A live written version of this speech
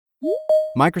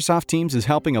Microsoft Teams is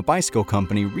helping a bicycle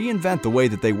company reinvent the way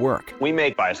that they work. We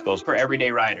make bicycles for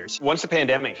everyday riders. Once the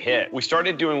pandemic hit, we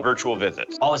started doing virtual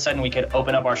visits. All of a sudden, we could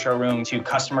open up our showroom to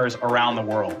customers around the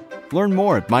world. Learn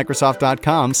more at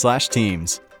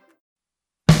Microsoft.com/Teams.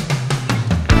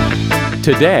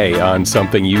 Today on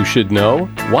Something You Should Know,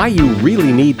 why you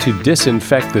really need to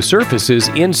disinfect the surfaces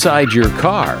inside your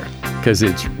car, because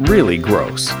it's really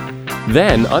gross.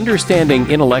 Then, understanding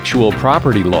intellectual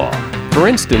property law. For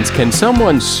instance, can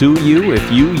someone sue you if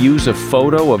you use a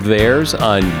photo of theirs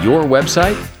on your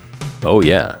website? Oh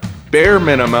yeah. Bare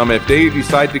minimum, if they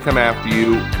decide to come after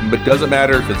you, but doesn't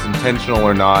matter if it's intentional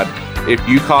or not, if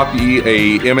you copy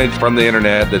a image from the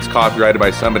internet that's copyrighted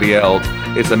by somebody else,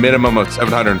 it's a minimum of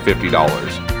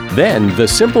 $750. Then, the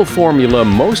simple formula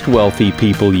most wealthy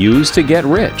people use to get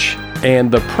rich.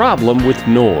 And the problem with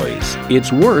noise.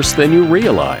 It's worse than you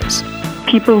realize.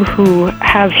 People who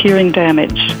have hearing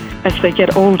damage, as they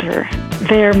get older,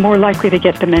 they're more likely to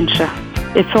get dementia.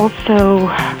 It's also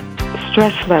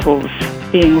stress levels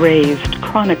being raised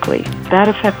chronically. That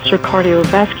affects your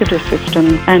cardiovascular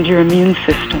system and your immune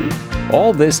system.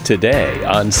 All this today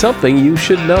on Something You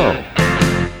Should Know.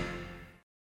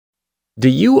 Do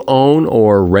you own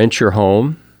or rent your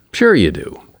home? Sure you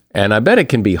do. And I bet it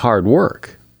can be hard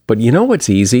work. But you know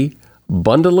what's easy?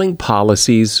 Bundling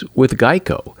policies with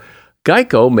Geico.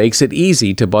 Geico makes it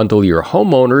easy to bundle your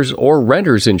homeowner's or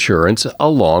renter's insurance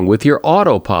along with your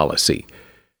auto policy.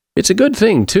 It's a good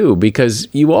thing, too, because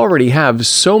you already have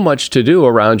so much to do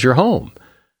around your home.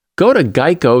 Go to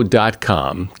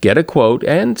geico.com, get a quote,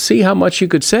 and see how much you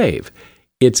could save.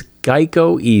 It's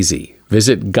Geico Easy.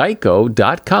 Visit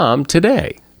geico.com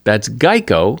today. That's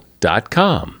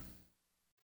geico.com.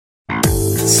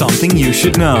 Something you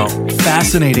should know.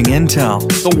 Fascinating intel,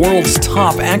 the world's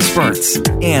top experts,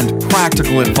 and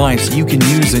practical advice you can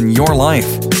use in your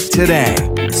life. Today,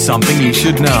 Something You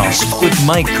Should Know with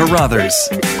Mike Carruthers.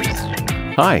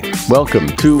 Hi, welcome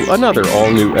to another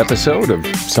all-new episode of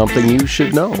Something You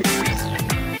Should Know.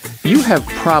 You have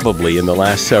probably in the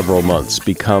last several months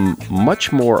become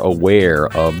much more aware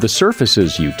of the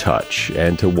surfaces you touch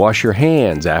and to wash your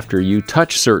hands after you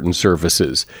touch certain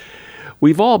surfaces.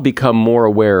 We've all become more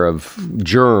aware of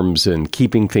germs and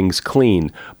keeping things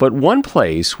clean, but one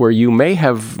place where you may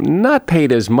have not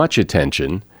paid as much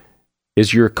attention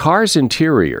is your car's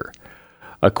interior.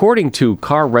 According to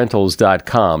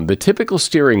CarRentals.com, the typical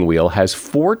steering wheel has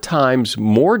 4 times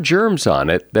more germs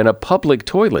on it than a public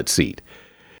toilet seat.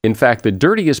 In fact, the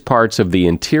dirtiest parts of the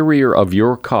interior of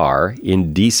your car,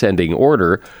 in descending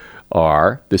order,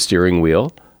 are the steering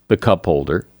wheel, the cup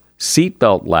holder,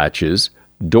 seatbelt latches,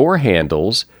 door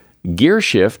handles, gear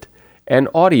shift, and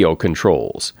audio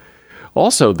controls.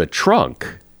 Also, the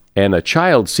trunk and a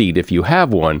child seat, if you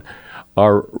have one,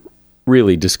 are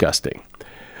really disgusting.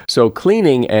 So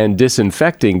cleaning and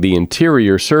disinfecting the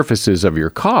interior surfaces of your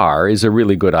car is a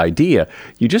really good idea.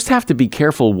 You just have to be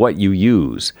careful what you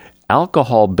use.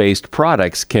 Alcohol-based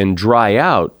products can dry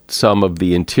out some of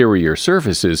the interior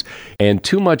surfaces, and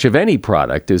too much of any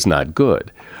product is not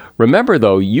good. Remember,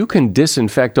 though, you can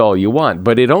disinfect all you want,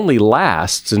 but it only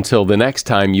lasts until the next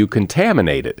time you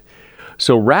contaminate it.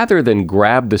 So rather than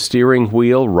grab the steering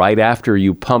wheel right after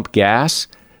you pump gas,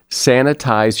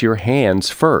 sanitize your hands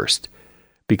first.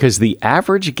 Because the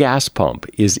average gas pump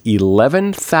is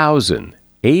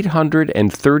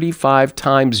 11,835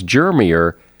 times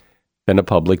germier than a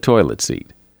public toilet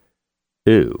seat.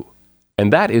 Ew.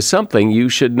 And that is something you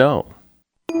should know.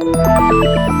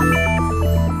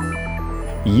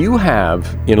 You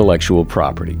have intellectual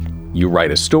property. You write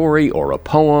a story or a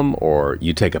poem, or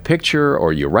you take a picture,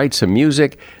 or you write some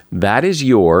music. That is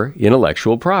your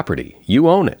intellectual property. You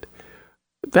own it.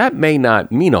 That may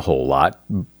not mean a whole lot,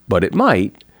 but it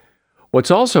might. What's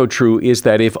also true is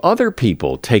that if other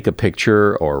people take a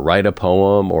picture or write a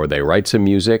poem or they write some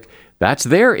music, that's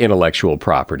their intellectual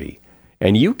property,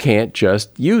 and you can't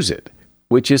just use it,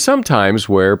 which is sometimes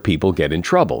where people get in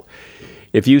trouble.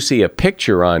 If you see a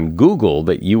picture on Google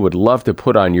that you would love to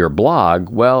put on your blog,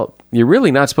 well, you're really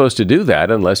not supposed to do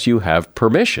that unless you have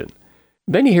permission.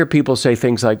 Then you hear people say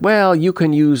things like, well, you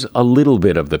can use a little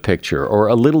bit of the picture or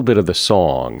a little bit of the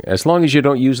song, as long as you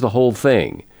don't use the whole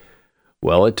thing.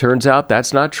 Well, it turns out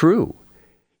that's not true.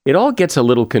 It all gets a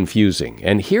little confusing,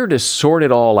 and here to sort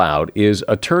it all out is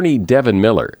attorney Devin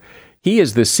Miller. He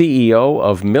is the CEO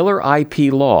of Miller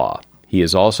IP Law. He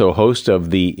is also host of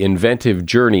the Inventive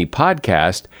Journey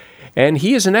podcast, and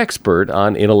he is an expert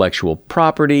on intellectual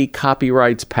property,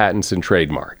 copyrights, patents, and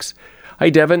trademarks. Hi,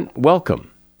 Devin.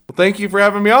 Welcome. Well, thank you for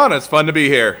having me on. It's fun to be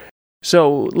here.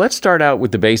 So let's start out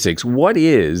with the basics. What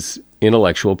is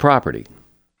intellectual property?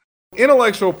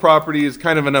 Intellectual property is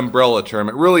kind of an umbrella term.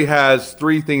 It really has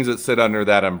three things that sit under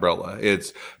that umbrella.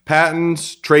 It's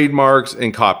patents, trademarks,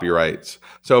 and copyrights.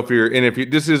 So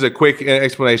this is a quick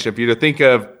explanation. If you to think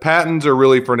of patents are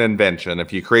really for an invention.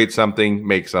 If you create something,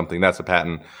 make something, that's a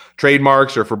patent.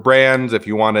 Trademarks are for brands. If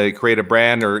you want to create a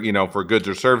brand or, for goods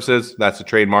or services, that's a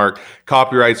trademark.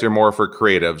 Copyrights are more for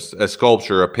creatives, a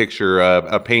sculpture, a picture,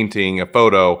 a painting, a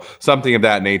photo, something of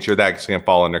that nature that's going to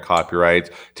fall under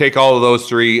copyrights. Take all of those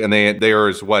three and they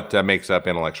are what makes up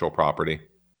intellectual property.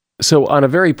 So on a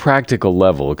very practical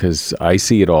level, because I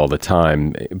see it all the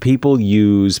time, people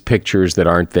use pictures that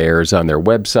aren't theirs on their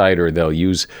website, or they'll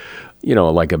use,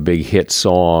 like a big hit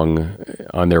song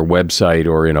on their website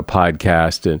or in a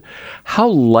podcast. And how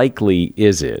likely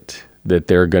is it that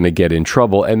they're going to get in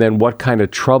trouble? And then what kind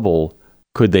of trouble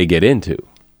could they get into?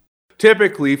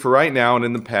 Typically, for right now and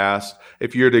in the past,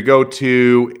 if you're to go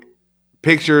to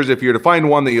pictures, if you're to find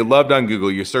one that you loved on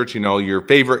Google, you search, your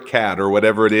favorite cat or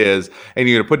whatever it is, and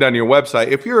you're going to put down your website.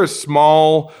 If you're a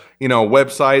small,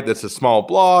 website that's a small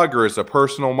blog or it's a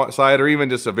personal site or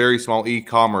even just a very small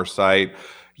e-commerce site,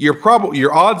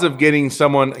 your odds of getting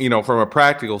someone, from a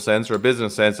practical sense or a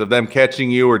business sense of them catching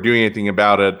you or doing anything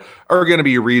about it are going to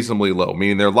be reasonably low,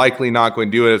 meaning they're likely not going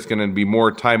to do it. It's going to be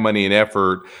more time, money, and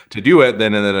effort to do it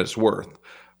than it's worth.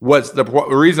 What's the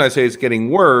reason I say it's getting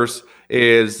worse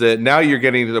is that now you're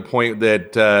getting to the point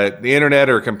that the internet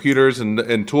or computers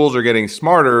and tools are getting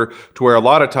smarter to where a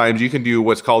lot of times you can do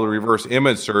what's called a reverse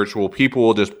image search, where people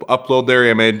will just upload their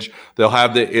image. They'll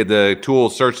have the tool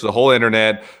search the whole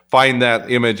internet, find that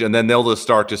image, and then they'll just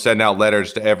start to send out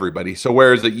letters to everybody. So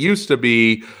whereas it used to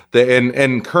be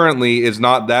and currently is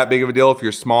not that big of a deal if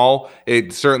you're small,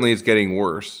 it certainly is getting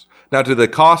worse. Now to the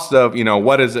cost of,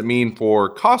 what does it mean for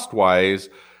cost-wise?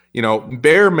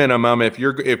 Bare minimum,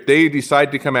 if they decide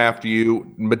to come after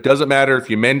you, it doesn't matter if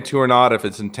you meant to or not, if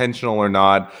it's intentional or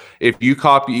not. If you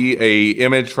copy a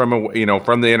image from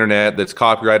the internet that's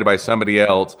copyrighted by somebody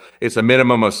else, it's a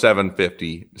minimum of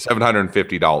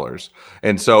 $750.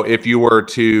 And so if you were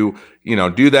to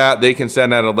do that, they can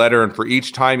send out a letter, and for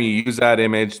each time you use that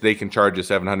image, they can charge you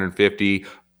 $750.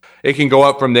 It can go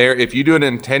up from there. If you do it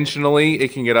intentionally,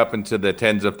 it can get up into the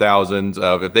tens of thousands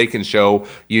of, if they can show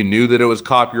you knew that it was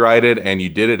copyrighted and you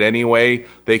did it anyway,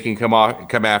 they can come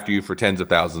after you for tens of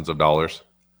thousands of dollars.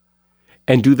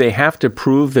 And do they have to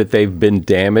prove that they've been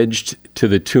damaged to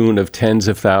the tune of tens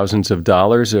of thousands of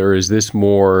dollars, or is this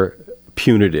more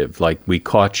punitive, like we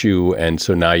caught you and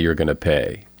so now you're going to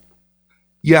pay?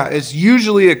 Yeah, it's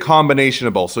usually a combination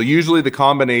of both. So usually the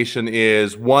combination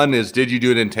is, one is, did you do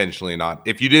it intentionally or not?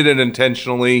 If you did it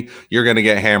intentionally, you're going to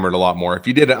get hammered a lot more. If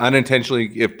you did it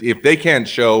unintentionally, if they can't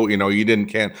show,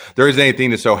 there isn't anything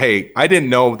to show, hey, I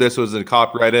didn't know this was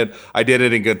copyrighted. I did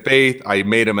it in good faith. I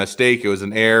made a mistake. It was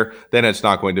an error. Then it's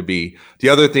not going to be. The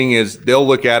other thing is they'll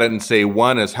look at it and say,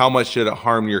 one is, how much should it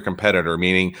harm your competitor?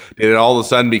 Meaning, did it all of a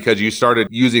sudden, because you started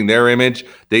using their image,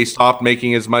 they stopped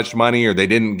making as much money or they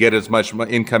didn't get as much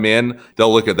income in?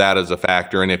 They'll look at that as a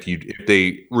factor. And if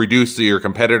they reduce your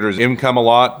competitor's income a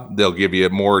lot, they'll give you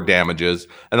more damages.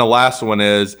 And the last one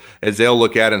is they'll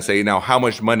look at it and say, now, how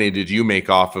much money did you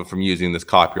make off of from using this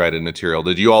copyrighted material?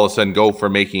 Did you all of a sudden go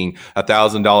from making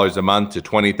 $1,000 a month to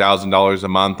 $20,000 a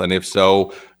month? And if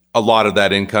so, a lot of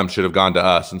that income should have gone to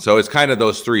us. And so it's kind of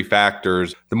those three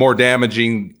factors. The more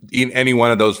damaging any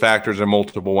one of those factors or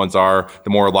multiple ones are, the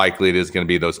more likely it is going to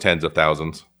be those tens of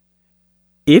thousands.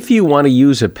 If you want to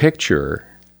use a picture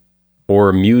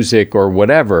or music or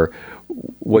whatever,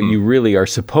 what you really are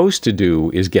supposed to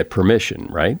do is get permission,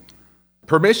 right?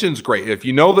 Permission's great. If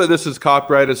you know that this is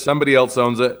copyrighted, somebody else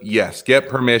owns it, yes, get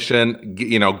permission,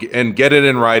 and get it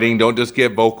in writing. Don't just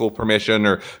get vocal permission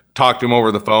or talk to them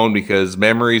over the phone, because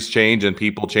memories change and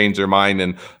people change their mind,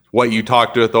 and what you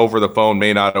talked with over the phone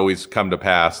may not always come to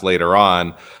pass later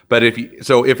on. But if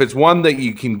it's one that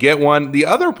you can get one, the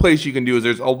other place you can do is,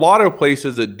 there's a lot of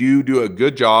places that do a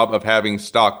good job of having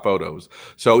stock photos.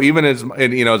 So even as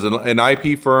an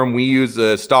IP firm, we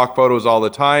use stock photos all the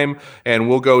time, and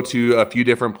we'll go to a few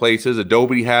different places.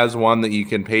 Adobe has one that you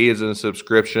can pay as a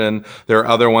subscription. There are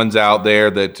other ones out there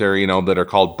that are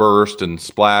called Burst and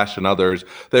Splash and others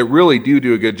that really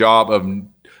do a good job of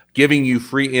giving you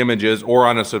free images or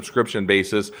on a subscription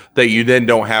basis that you then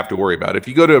don't have to worry about. If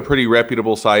you go to a pretty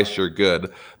reputable site, you're good.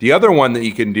 The other one that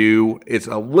you can do, it's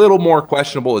a little more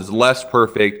questionable, is less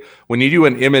perfect. When you do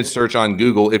an image search on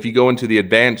Google, if you go into the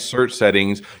advanced search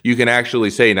settings, you can actually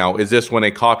say, now, is this one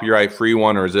a copyright free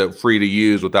one, or is it free to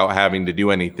use without having to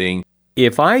do anything?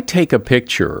 If I take a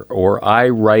picture, or I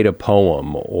write a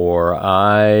poem, or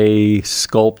I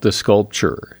sculpt a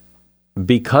sculpture,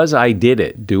 because I did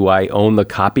it, do I own the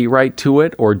copyright to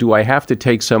it, or do I have to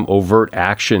take some overt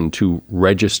action to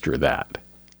register that?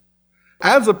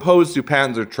 As opposed to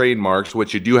patents or trademarks,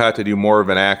 which you do have to do more of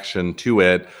an action to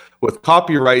it, with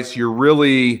copyrights, you're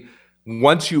really,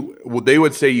 they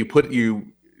would say you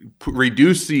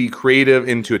reduce the creative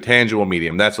into a tangible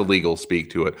medium. That's a legal speak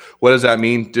to it. What does that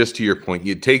mean? Just to your point,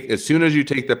 as soon as you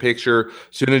take the picture,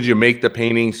 as soon as you make the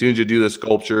painting, as soon as you do the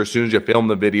sculpture, as soon as you film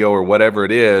the video or whatever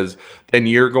it is, then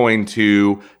you're going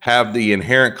to have the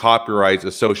inherent copyrights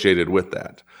associated with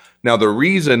that. Now, the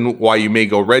reason why you may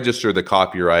go register the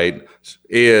copyright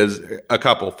is a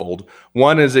couple-fold.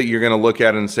 One is that you're going to look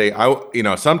at it and say,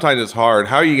 sometimes it's hard.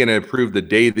 How are you going to prove the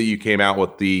day that you came out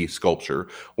with the sculpture?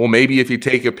 Well, maybe if you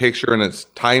take a picture and it's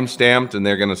time-stamped, and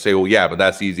they're going to say, well, yeah, but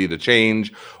that's easy to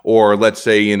change. Or let's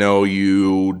say,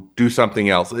 you do something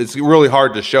else. It's really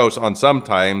hard to show on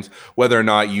sometimes whether or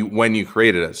not when you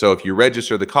created it. So if you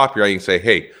register the copyright, you can say,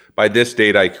 hey, by this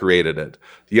date, I created it.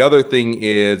 The other thing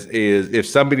is if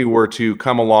somebody were to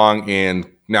come along and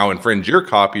now infringe your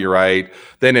copyright,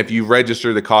 then if you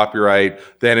register the copyright,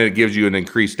 then it gives you an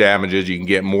increased damages. You can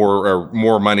get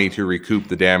more money to recoup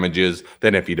the damages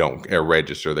than if you don't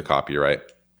register the copyright.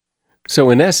 So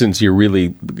in essence, you're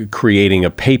really creating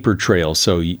a paper trail.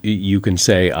 So you can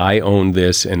say, I own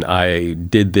this and I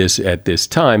did this at this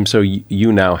time. So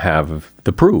you now have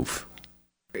the proof.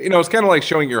 It's kind of like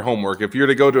showing your homework. If you're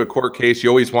to go to a court case, you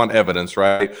always want evidence,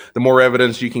 right? The more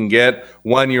evidence you can get,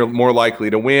 one, you're more likely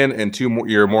to win, and two,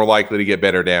 you're more likely to get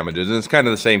better damages. And it's kind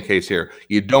of the same case here.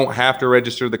 You don't have to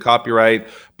register the copyright,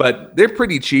 but they're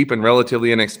pretty cheap and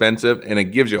relatively inexpensive, and it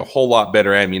gives you a whole lot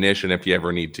better ammunition if you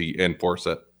ever need to enforce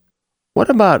it. What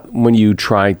about when you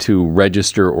try to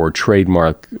register or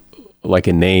trademark like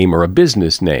a name or a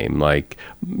business name, like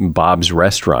Bob's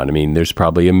Restaurant? I mean, there's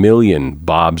probably 1 million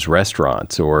Bob's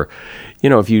Restaurants. Or,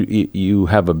 if you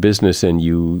have a business and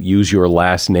you use your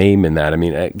last name in that, I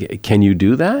mean, can you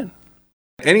do that?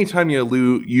 Anytime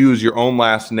you use your own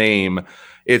last name,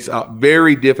 it's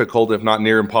very difficult, if not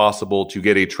near impossible, to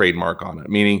get a trademark on it.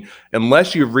 Meaning,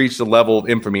 unless you've reached a level of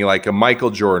infamy like a Michael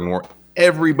Jordan, where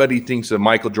everybody thinks of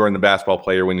Michael Jordan, the basketball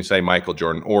player, when you say Michael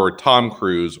Jordan, or Tom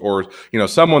Cruise, or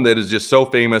someone that is just so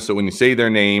famous that when you say their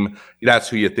name, that's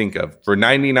who you think of. For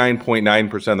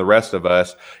 99.9% of the rest of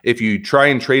us, if you try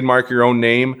and trademark your own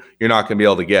name, you're not going to be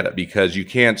able to get it because you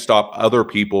can't stop other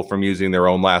people from using their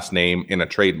own last name in a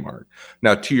trademark.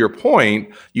 Now, to your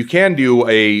point, you can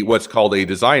do what's called a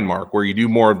design mark, where you do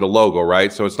more of the logo,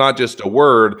 right? So it's not just a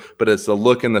word, but it's the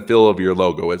look and the feel of your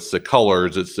logo. It's the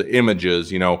colors, it's the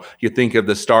images. You think of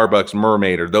the Starbucks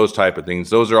mermaid or those type of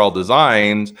things. Those are all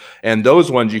designs, and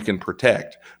those ones you can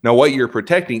protect. Now, what you're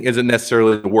protecting isn't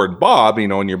necessarily the word Bob,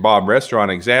 in your Bob Restaurant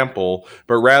example,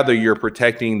 but rather you're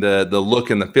protecting the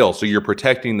look and the feel. So you're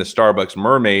protecting the Starbucks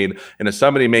mermaid, and if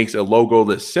somebody makes a logo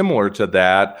that's similar to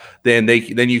that, then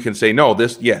you can say, no,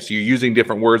 yes, you're using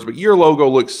different words, but your logo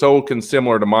looks so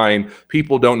similar to mine,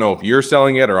 people don't know if you're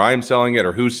selling it or I'm selling it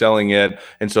or who's selling it,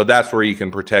 and so that's where you can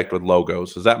protect with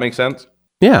logos. Does that make sense?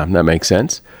 Yeah, that makes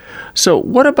sense. So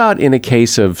what about in a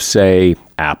case of, say,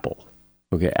 Apple?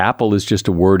 Okay, Apple is just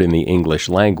a word in the English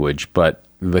language, but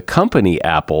the company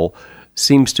Apple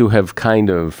seems to have kind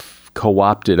of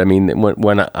co-opted. I mean,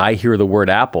 when I hear the word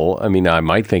Apple, I mean, I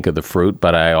might think of the fruit,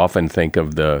 but I often think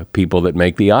of the people that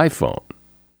make the iPhone.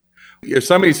 If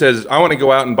somebody says, I want to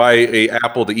go out and buy an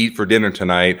Apple to eat for dinner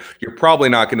tonight, you're probably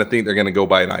not going to think they're going to go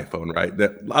buy an iPhone, right?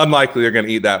 Unlikely they're going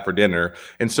to eat that for dinner.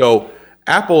 And so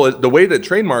Apple, the way that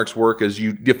trademarks work is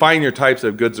you define your types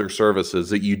of goods or services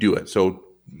that you do it. So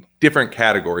different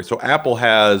categories. So Apple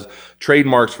has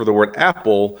trademarks for the word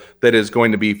Apple that is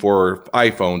going to be for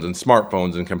iPhones and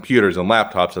smartphones and computers and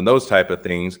laptops and those type of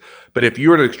things. But if you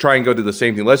were to try and go do the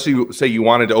same thing, let's say you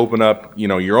wanted to open up,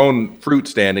 your own fruit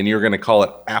stand and you're going to call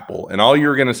it Apple, and all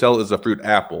you're going to sell is a fruit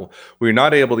apple. We're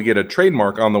not able to get a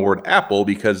trademark on the word Apple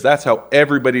because that's how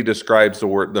everybody describes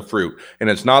the fruit. And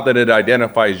it's not that it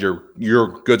identifies your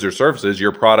goods or services,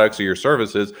 your products or your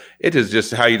services. It is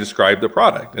just how you describe the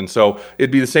product. And so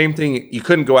it'd be the same thing. You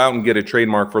couldn't go out and get a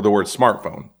trademark for the word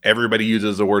smartphone. Everybody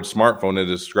uses the word smartphone to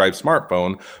describe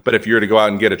smartphone. But if you were to go out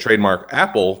and get a trademark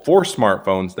Apple for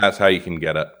smartphones, that's how you can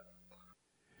get it.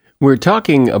 We're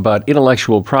talking about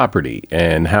intellectual property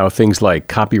and how things like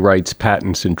copyrights,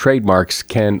 patents, and trademarks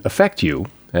can affect you.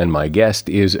 And my guest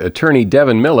is attorney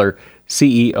Devin Miller,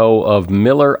 CEO of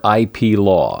Miller IP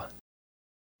Law.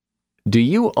 Do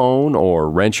you own or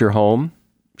rent your home?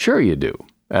 Sure you do.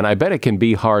 And I bet it can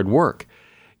be hard work.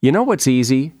 You know what's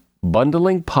easy?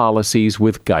 Bundling policies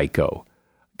with Geico.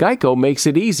 Geico makes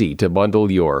it easy to bundle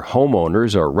your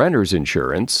homeowner's or renter's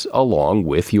insurance along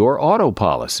with your auto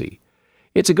policy.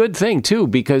 It's a good thing, too,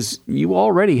 because you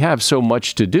already have so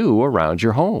much to do around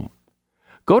your home.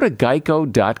 Go to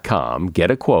geico.com,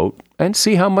 get a quote, and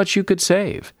see how much you could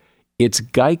save. It's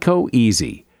Geico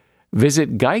Easy.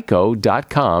 Visit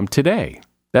geico.com today.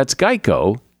 That's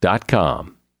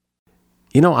geico.com.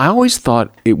 You know, I always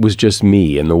thought it was just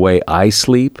me and the way I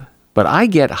sleep, but I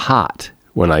get hot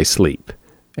when I sleep.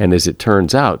 And as it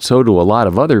turns out, so do a lot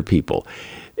of other people.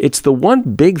 It's the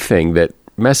one big thing that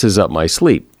messes up my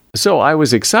sleep. So I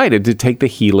was excited to take the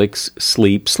Helix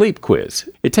Sleep Quiz.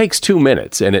 It takes 2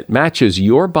 minutes, and it matches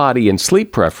your body and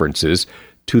sleep preferences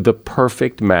to the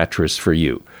perfect mattress for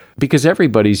you. Because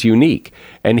everybody's unique,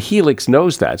 and Helix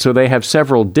knows that, so they have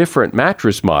several different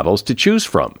mattress models to choose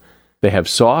from. They have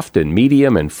soft and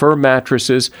medium and firm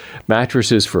mattresses,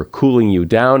 mattresses for cooling you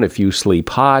down if you sleep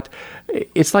hot.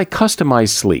 It's like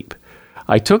customized sleep.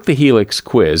 I took the Helix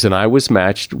quiz and I was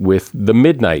matched with the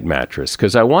Midnight mattress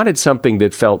because I wanted something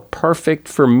that felt perfect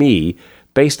for me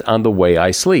based on the way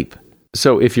I sleep.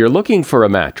 So if you're looking for a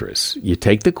mattress, you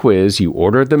take the quiz, you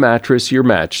order the mattress you're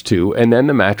matched to, and then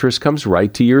the mattress comes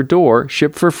right to your door,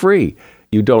 shipped for free.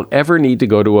 You don't ever need to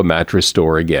go to a mattress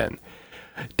store again.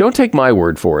 Don't take my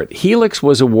word for it. Helix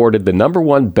was awarded the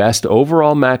 #1 best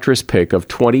overall mattress pick of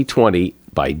 2020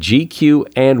 by GQ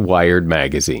and Wired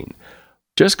magazine.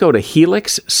 Just go to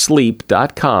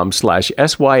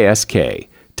helixsleep.com/SYSK.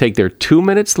 Take their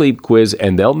 2-minute sleep quiz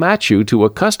and they'll match you to a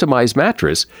customized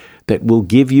mattress that will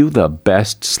give you the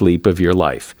best sleep of your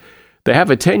life. They have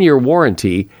a 10-year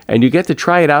warranty and you get to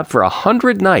try it out for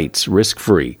 100 nights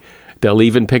risk-free. They'll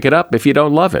even pick it up if you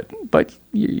don't love it, but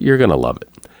you're going to love it.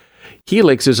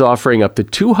 Helix is offering up to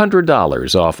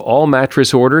 $200 off all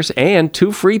mattress orders and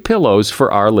 2 free pillows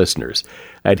for our listeners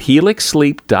at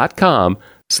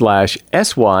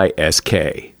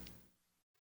helixsleep.com/SYSK.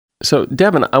 So,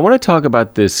 Devin, I want to talk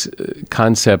about this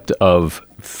concept of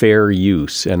fair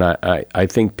use, and I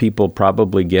think people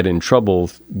probably get in trouble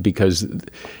because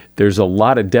there's a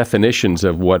lot of definitions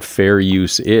of what fair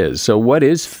use is. So what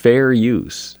is fair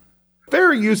use?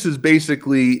 Fair use is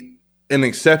basically an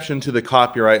exception to the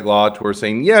copyright law to where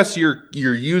saying, yes, you're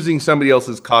using somebody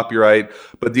else's copyright,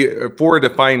 but for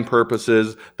defined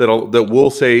purposes that we'll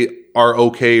say are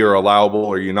okay or allowable,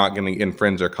 or you're not going to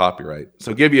infringe their copyright.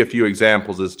 So I'll give you a few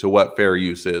examples as to what fair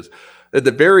use is. At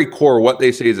the very core, what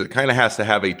they say is it kind of has to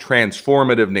have a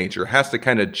transformative nature, has to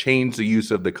kind of change the use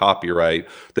of the copyright,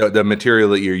 the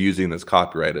material that you're using that's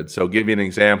copyrighted. So give you an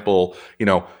example,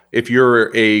 if you're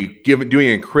doing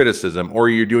a criticism or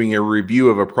you're doing a review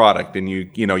of a product and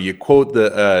you quote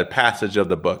the passage of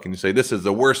the book and you say, this is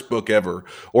the worst book ever,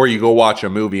 or you go watch a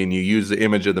movie and you use the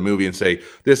image of the movie and say,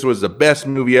 this was the best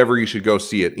movie ever, you should go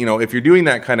see it. If you're doing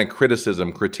that kind of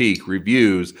criticism, critique,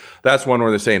 reviews, that's one where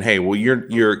they're saying, hey, well,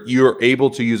 you're able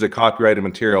to use a copyrighted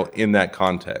material in that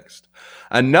context.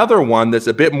 Another one that's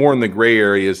a bit more in the gray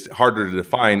area, is harder to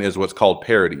define, is what's called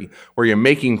parody, where you're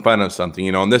making fun of something,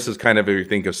 and this is kind of, if you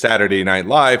think of Saturday Night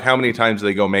Live, how many times do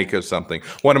they go make of something?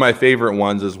 One of my favorite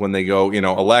ones is when they go,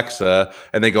 Alexa,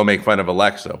 and they go make fun of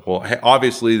Alexa. Well,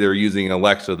 obviously they're using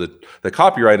Alexa, the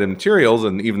copyrighted materials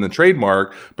and even the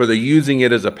trademark, but they're using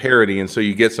it as a parody, and so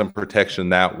you get some protection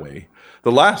that way.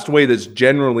 The last way that's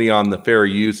generally on the fair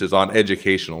use is on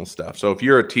educational stuff. So if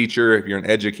you're a teacher, if you're an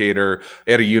educator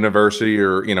at a university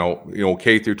or,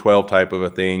 K through 12 type of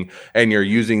a thing, and you're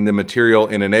using the material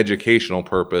in an educational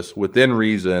purpose within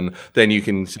reason, then you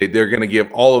can say they're going to give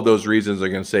all of those reasons. They're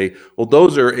going to say, well,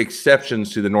 those are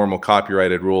exceptions to the normal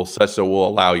copyrighted rules, such so we'll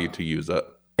allow you to use it.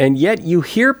 And yet you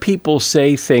hear people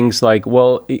say things like,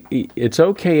 well, it's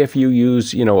okay if you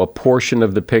use, a portion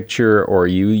of the picture, or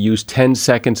you use 10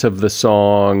 seconds of the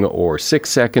song or 6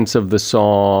 seconds of the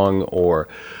song, or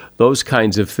those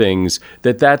kinds of things,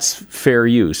 that's fair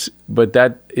use. But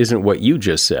that isn't what you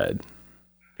just said.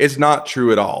 It's not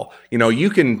true at all. You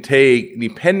can take,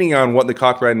 depending on what the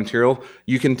copyrighted material,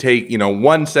 you can take,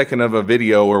 1 second of a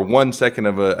video or 1 second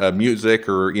of a music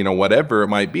or, whatever it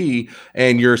might be,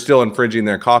 and you're still infringing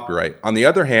their copyright. On the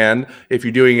other hand, if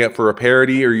you're doing it for a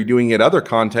parody or you're doing it other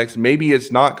contexts, maybe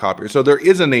it's not copyright. So there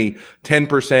isn't a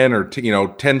 10% or,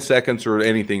 10 seconds or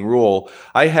anything rule.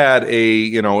 I had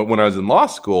when I was in law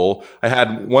school, I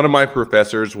had one of my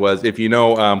professors was, if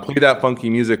Play That Funky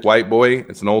Music, White Boy,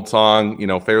 it's an old song,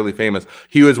 fairly famous.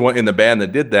 He was one in the band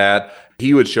that did that.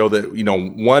 He would show that,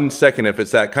 1 second, if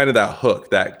it's that kind of that hook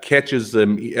that catches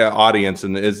the audience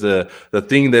and is the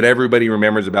thing that everybody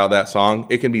remembers about that song,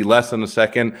 it can be less than a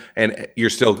second and you're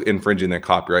still infringing their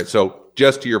copyright. So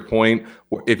just to your point,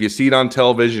 if you see it on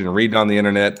television and read it on the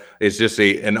internet, it's just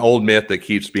an old myth that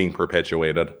keeps being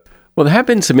perpetuated. Well, there have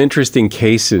been some interesting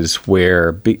cases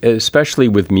where, especially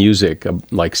with music,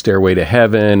 like Stairway to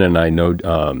Heaven, and I know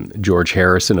George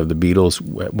Harrison of the Beatles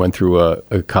went through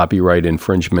a copyright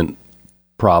infringement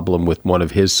problem with one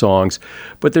of his songs.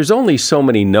 But there's only so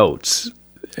many notes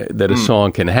that a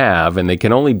song can have, and they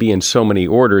can only be in so many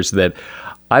orders that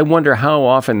I wonder how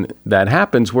often that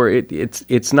happens where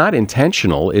it's not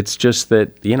intentional. It's just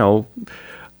that,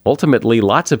 ultimately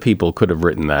lots of people could have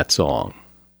written that song.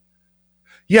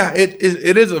 Yeah, it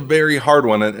is a very hard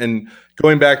one. And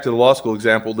going back to the law school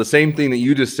example, the same thing that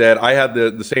you just said, I had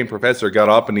the same professor got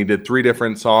up and he did 3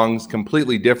 different songs,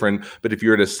 completely different. But if you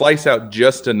were to slice out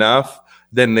just enough,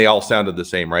 then they all sounded the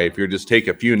same, right? If you just take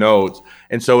a few notes.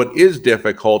 And so it is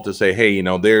difficult to say, hey,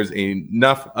 there's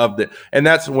enough of the, and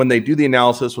that's when they do the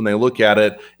analysis, when they look at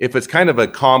it, if it's kind of a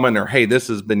common or, hey, this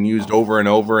has been used over and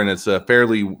over and it's a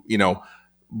fairly,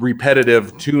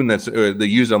 repetitive tune that's they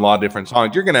use in a lot of different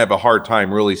songs, you're going to have a hard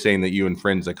time really saying that you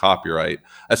infringe the copyright,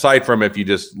 aside from if you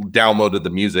just downloaded the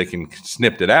music and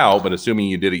snipped it out. But assuming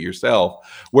you did it yourself,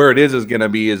 where it is going to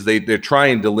be is they're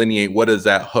trying to delineate what is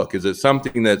that hook. Is it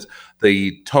something that's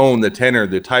the tone, the tenor,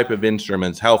 the type of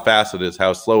instruments, how fast it is,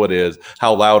 how slow it is,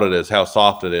 how loud it is, how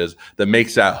soft it is, that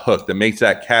makes that hook, that makes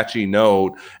that catchy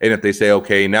note. And if they say,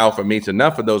 okay, now if it meets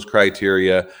enough of those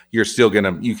criteria, you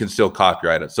can still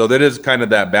copyright it. So that is kind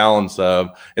of that balance of,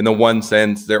 in the one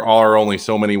sense, there are only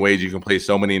so many ways you can play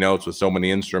so many notes with so many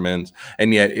instruments.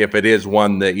 And yet if it is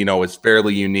one that, is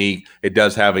fairly unique, it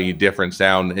does have a different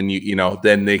sound. And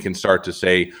then they can start to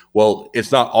say, well,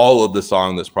 it's not all of the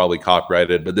song that's probably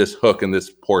copyrighted, but this hook and this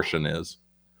portion is.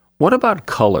 What about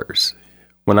colors?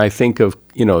 When I think of,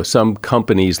 some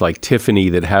companies like Tiffany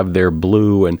that have their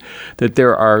blue, and that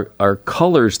there are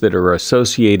colors that are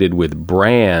associated with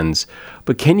brands,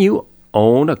 but can you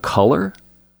own a color?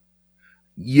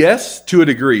 Yes, to a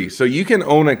degree. So you can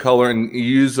own a color and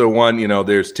use the one,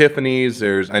 there's Tiffany's,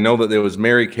 I know that there was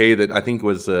Mary Kay that I think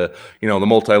was the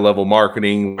multi-level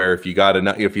marketing, where if you got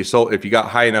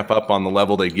high enough up on the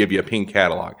level, they give you a pink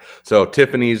Cadillac. So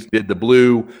Tiffany's did the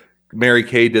blue, Mary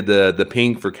Kay did the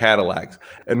pink for Cadillacs.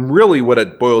 And really what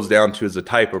it boils down to is the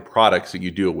type of products that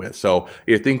you do it with. So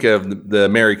you think of the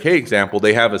Mary Kay example,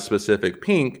 they have a specific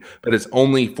pink, but it's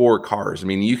only for cars. I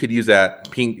mean, you could use that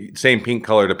same pink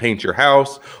color to paint your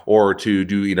house or to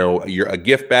do, a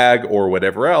gift bag or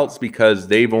whatever else, because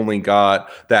they've only got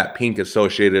that pink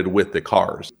associated with the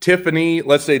cars. Tiffany,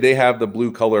 let's say they have the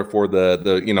blue color for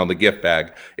the gift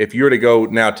bag. If you were to go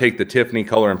now take the Tiffany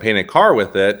color and paint a car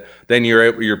with it, then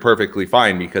you're perfectly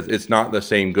fine, because it's not the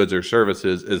same goods or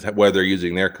services as whether they're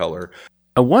using their color.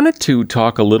 I wanted to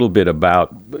talk a little bit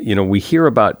about, we hear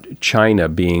about China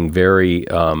being very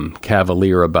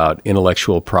cavalier about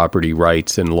intellectual property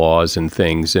rights and laws and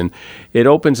things. And it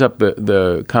opens up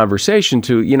the conversation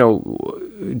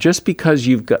to, just because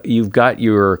you've got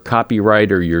your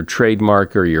copyright or your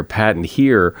trademark or your patent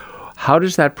here, how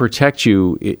does that protect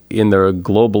you in the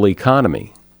global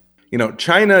economy?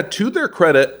 China, to their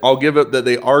credit, I'll give it that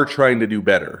they are trying to do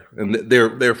better, and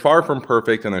they're far from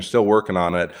perfect, and they're still working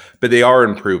on it, but they are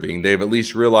improving. They've at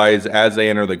least realized as they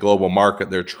enter the global market,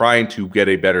 they're trying to get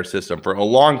a better system. For a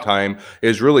long time,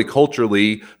 is really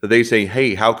culturally that they say,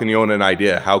 hey, how can you own an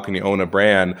idea? How can you own a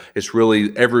brand? It's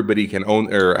really everybody can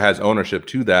own or has ownership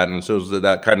to that, and so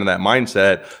that kind of that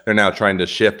mindset they're now trying to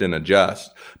shift and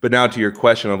adjust. But now to your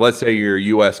question of, let's say you're a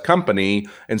U.S. company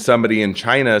and somebody in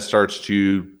China starts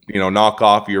to knock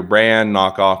off your brand,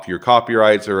 knock off your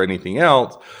copyrights or anything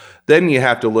else, then you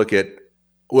have to look at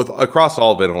across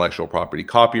all of intellectual property,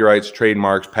 copyrights,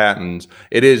 trademarks, patents.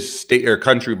 It is state or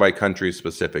country by country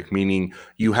specific, meaning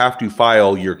you have to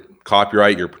file your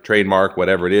copyright, your trademark,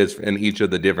 whatever it is, in each of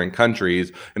the different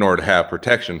countries in order to have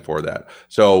protection for that.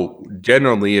 So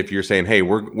generally, if you're saying, hey,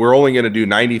 we're only going to do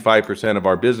 95% of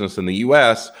our business in the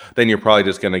US, then you're probably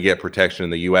just going to get protection in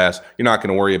the US. You're not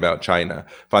going to worry about China.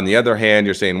 If on the other hand,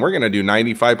 you're saying we're going to do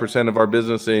 95% of our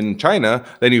business in China,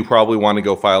 then you probably want to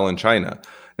go file in China.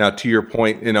 Now, to your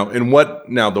point,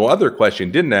 the other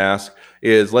question didn't ask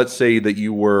is, let's say that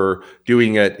you were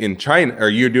doing it in China, or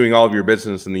you're doing all of your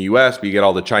business in the US, but you get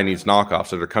all the Chinese knockoffs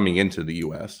that are coming into the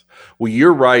US. Well,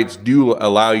 your rights do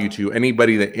allow you to,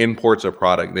 anybody that imports a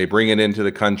product, they bring it into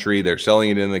the country, they're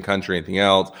selling it in the country, anything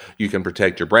else, you can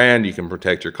protect your brand, you can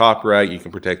protect your copyright, you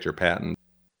can protect your patent.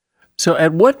 So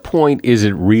at what point is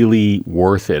it really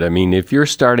worth it? I mean, if you're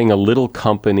starting a little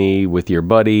company with your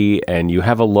buddy and you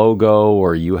have a logo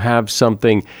or you have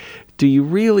something, are you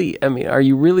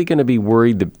really going to be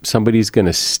worried that somebody's going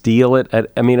to steal it? At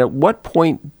what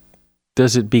point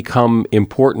does it become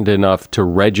important enough to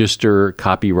register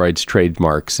copyrights,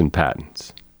 trademarks, and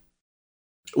patents?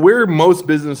 Where most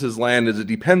businesses land is it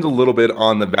depends a little bit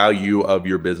on the value of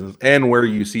your business and where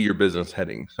you see your business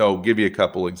heading. So I'll give you a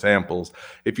couple examples.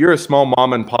 If you're a small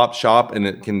mom and pop shop and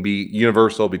it can be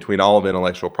universal between all of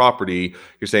intellectual property,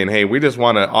 you're saying, hey, we just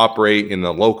want to operate in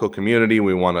the local community.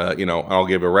 We want to, I'll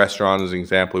give a restaurant as an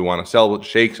example. We want to sell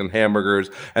shakes and hamburgers,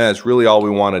 and that's really all we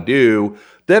want to do.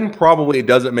 Then probably it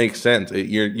doesn't make sense.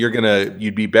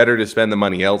 You'd be better to spend the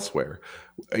money elsewhere.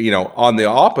 On the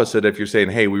opposite, if you're saying,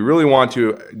 hey, we really want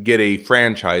to get a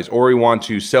franchise, or we want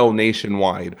to sell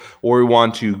nationwide, or we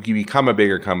want to become a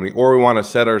bigger company, or we want to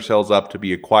set ourselves up to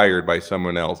be acquired by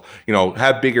someone else,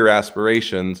 have bigger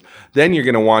aspirations, then you're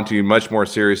going to want to much more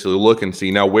seriously look and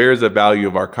see, now, where's the value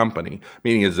of our company?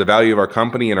 Meaning, is the value of our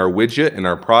company in our widget and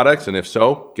our products? And if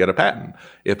so, get a patent.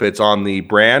 If it's on the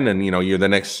brand and, you're the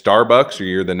next Starbucks or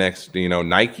you're the next,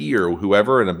 Nike or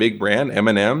whoever in a big brand,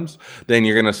 M&M's, then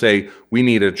you're going to say, we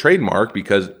need a trademark,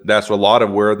 because that's a lot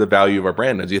of where the value of our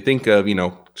brand is. You think of,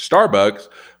 Starbucks,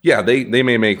 yeah, they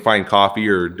may make fine coffee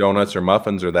or donuts or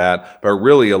muffins or that, but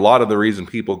really a lot of the reason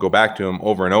people go back to them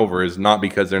over and over is not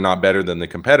because they're not better than the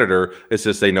competitor, it's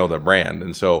just they know the brand.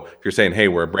 And so if you're saying, hey,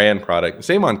 we're a brand product,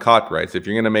 same on copyrights. If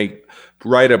you're going to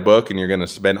write a book and you're going to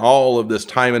spend all of this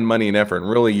time and money and effort, and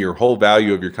really your whole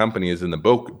value of your company is in the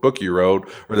book you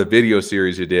wrote or the video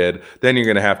series you did, then you're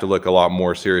going to have to look a lot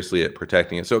more seriously at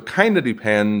protecting it. So it kind of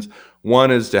depends, one,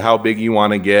 as to how big you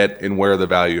want to get and where the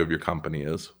value of your company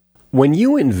is. When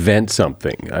you invent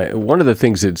something, one of the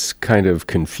things that's kind of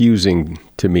confusing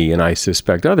to me, and I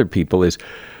suspect other people, is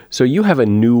so you have a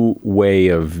new way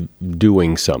of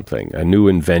doing something, a new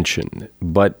invention,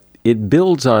 but it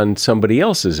builds on somebody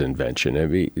else's invention. I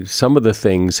mean, some of the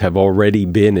things have already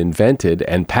been invented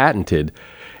and patented,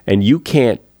 and you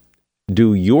can't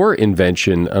do your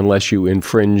invention unless you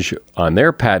infringe on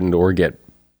their patent or get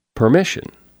permission,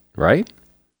 right?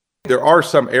 There are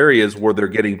some areas where they're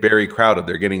getting very crowded.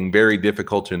 They're getting very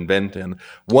difficult to invent in.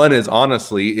 One is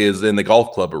in the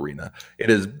golf club arena.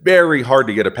 It is very hard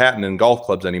to get a patent in golf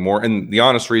clubs anymore. And the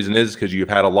honest reason is because you've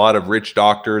had a lot of rich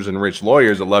doctors and rich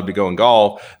lawyers that love to go and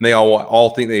golf, and they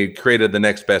all think they created the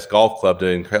next best golf club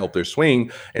to help their swing.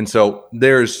 And so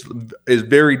it's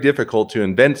very difficult to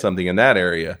invent something in that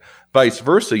area. Vice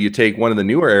versa, you take one of the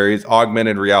newer areas,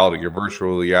 augmented reality or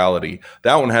virtual reality.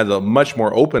 That one has a much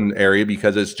more open area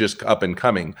because it's just up and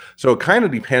coming. So it kind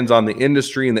of depends on the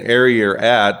industry and the area you're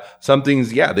at. Some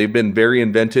things, they've been very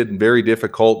invented and very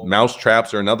difficult.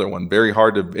 Mousetraps are another one. Very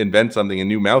hard to invent something, a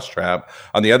new mousetrap.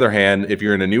 On the other hand, if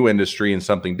you're in a new industry and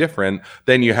something different,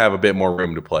 then you have a bit more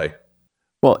room to play.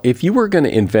 Well, if you were going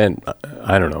to invent,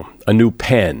 a new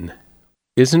pen,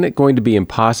 isn't it going to be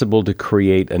impossible to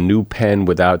create a new pen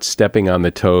without stepping on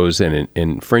the toes and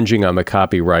infringing on the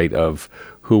copyright of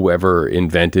whoever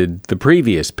invented the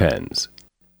previous pens?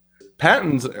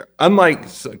 Patents, unlike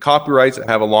copyrights that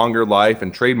have a longer life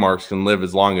and trademarks can live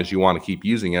as long as you want to keep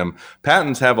using them,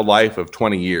 patents have a life of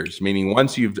 20 years, meaning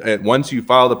once you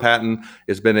file the patent,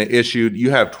 it's been issued, you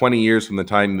have 20 years from the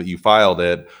time that you filed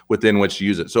it within which to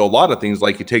use it. So a lot of things,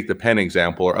 like you take the pen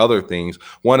example or other things,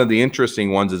 one of the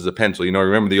interesting ones is the pencil.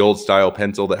 Remember the old style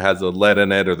pencil that has the lead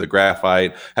in it or the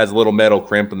graphite, has a little metal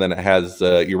crimp, and then it has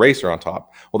eraser on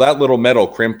top. Well, that little metal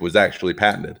crimp was actually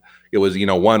patented. It was,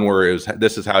 one where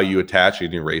this is how you attach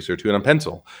an eraser to a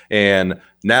pencil. And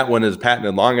that one is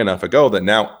patented long enough ago that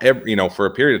now, for a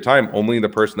period of time, only the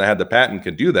person that had the patent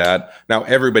could do that. Now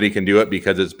everybody can do it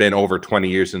because it's been over 20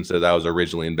 years since that was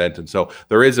originally invented. So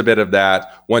there is a bit of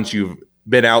that. Once you've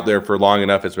been out there for long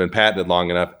enough, it's been patented long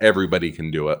enough, everybody can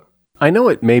do it. I know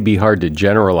it may be hard to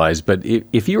generalize, but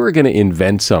if you were going to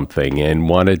invent something and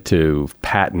wanted to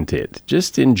patent it,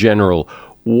 just in general,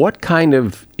 what kind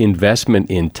of investment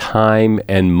in time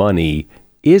and money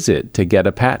is it to get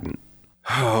a patent?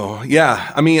 Oh,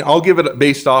 yeah. I'll give it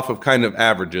based off of kind of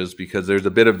averages because there's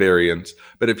a bit of variance.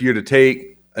 But if you're to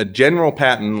take a general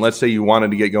patent, let's say you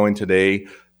wanted to get going today,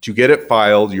 to get it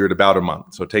filed, you're at about a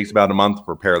month. So it takes about a month to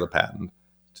prepare the patent.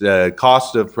 The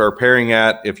cost of preparing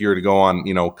if you're to go on,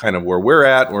 kind of where we're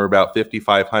at, we're about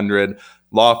 $5,500.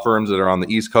 Law firms that are on the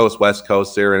East Coast, West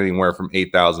Coast, they're anywhere from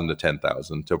 $8,000 to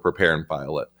 $10,000 to prepare and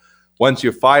file it. Once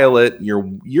you file it,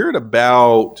 you're at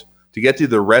about, to get through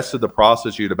the rest of the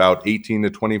process, you're at about 18 to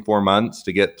 24 months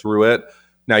to get through it.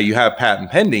 Now you have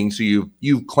patent pending, so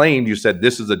you've claimed, you said,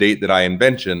 this is the date that I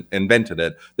invented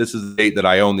it. This is the date that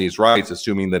I own these rights,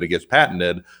 assuming that it gets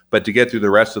patented. But to get through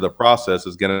the rest of the process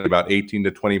is going to be about 18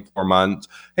 to 24 months,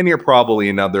 and you're probably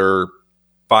another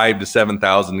 $5,000 to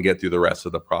 $7,000 to get through the rest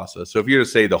of the process. So if you're to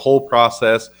say the whole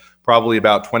process, probably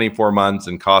about 24 months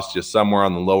and cost you somewhere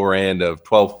on the lower end of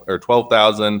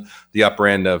 $12,000, the upper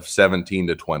end of $17,000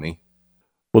 to $20,000.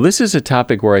 Well, this is a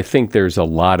topic where I think there's a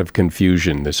lot of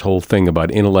confusion, this whole thing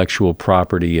about intellectual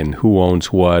property and who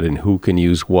owns what and who can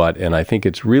use what. And I think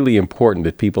it's really important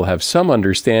that people have some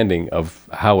understanding of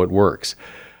how it works.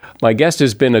 My guest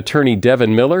has been attorney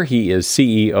Devin Miller. He is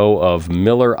CEO of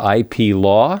Miller IP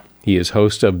Law. He is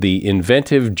host of the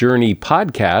Inventive Journey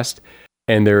podcast,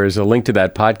 and there is a link to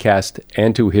that podcast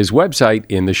and to his website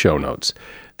in the show notes.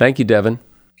 Thank you, Devin.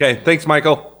 Okay, thanks,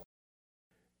 Michael.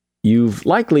 You've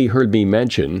likely heard me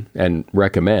mention and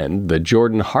recommend the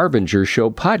Jordan Harbinger Show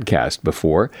podcast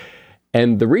before.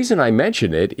 And the reason I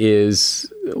mention it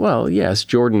is, well, yes,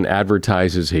 Jordan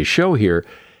advertises his show here,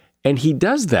 and he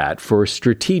does that for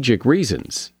strategic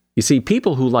reasons. You see,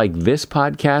 people who like this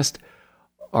podcast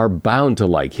are bound to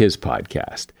like his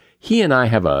podcast. He and I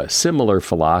have a similar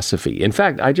philosophy. In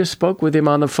fact, I just spoke with him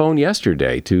on the phone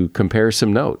yesterday to compare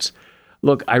some notes.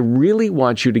 Look, I really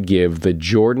want you to give the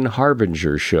Jordan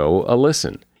Harbinger Show a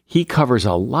listen. He covers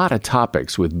a lot of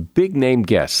topics with big-name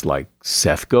guests like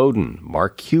Seth Godin,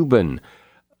 Mark Cuban,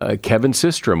 Kevin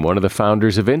Systrom, one of the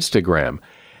founders of Instagram.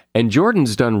 And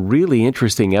Jordan's done really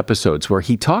interesting episodes where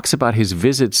he talks about his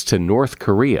visits to North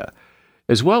Korea,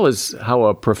 as well as how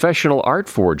a professional art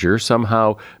forger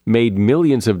somehow made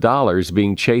millions of dollars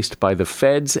being chased by the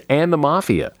feds and the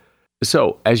mafia.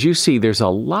 So, as you see, there's a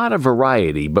lot of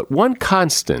variety, but one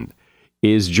constant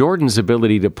is Jordan's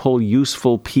ability to pull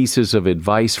useful pieces of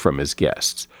advice from his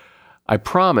guests. I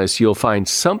promise you'll find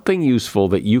something useful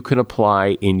that you can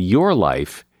apply in your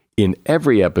life in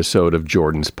every episode of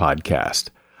Jordan's podcast.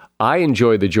 I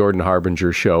enjoy the Jordan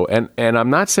Harbinger Show, and I'm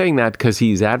not saying that because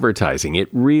he's advertising. It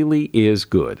really is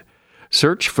good.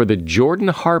 Search for the Jordan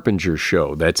Harbinger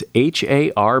Show. That's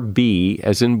H-A-R-B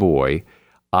as in boy,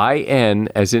 I-N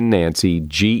as in Nancy,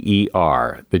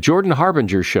 G-E-R. The Jordan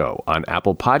Harbinger Show on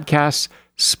Apple Podcasts,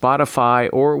 Spotify,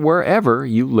 or wherever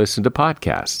you listen to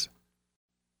podcasts.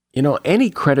 You know, any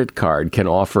credit card can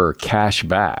offer cash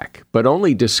back, but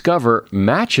only Discover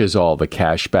matches all the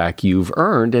cash back you've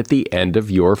earned at the end of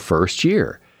your first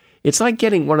year. It's like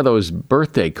getting one of those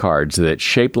birthday cards that's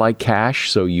shaped like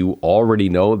cash, so you already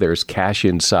know there's cash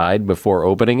inside before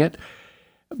opening it.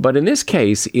 But in this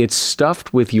case, it's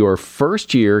stuffed with your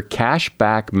first year cash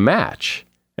back match,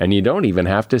 and you don't even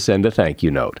have to send a thank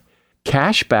you note.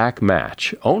 Cash back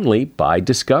match, only by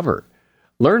Discover.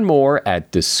 Learn more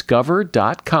at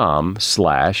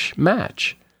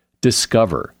discover.com/match.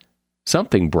 Discover.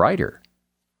 Something brighter.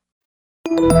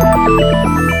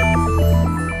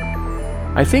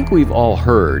 I think we've all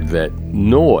heard that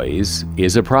noise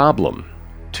is a problem.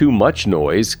 Too much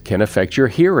noise can affect your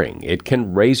hearing. It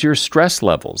can raise your stress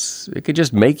levels. It can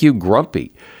just make you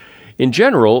grumpy. In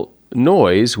general,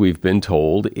 noise, we've been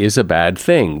told, is a bad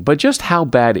thing. But just how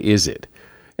bad is it?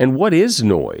 And what is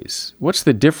noise? What's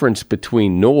the difference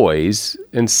between noise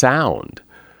and sound?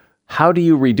 How do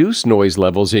you reduce noise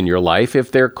levels in your life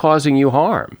if they're causing you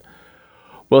harm?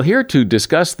 Well, here to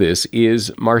discuss this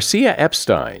is Marcia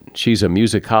Epstein. She's a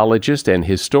musicologist and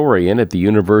historian at the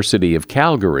University of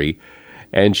Calgary,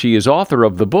 and she is author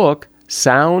of the book,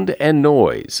 Sound and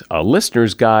Noise, A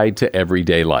Listener's Guide to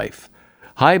Everyday Life.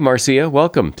 Hi, Marcia.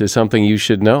 Welcome to Something You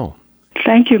Should Know.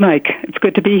 Thank you, Mike. It's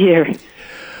good to be here.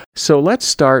 So let's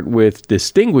start with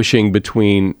distinguishing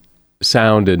between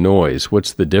sound and noise.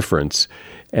 What's the difference?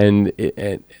 And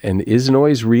is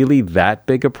noise really that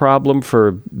big a problem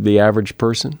for the average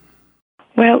person?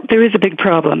 Well, there is a big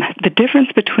problem. The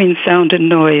difference between sound and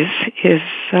noise is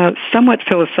somewhat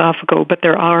philosophical, but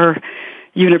there are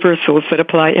universals that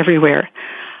apply everywhere.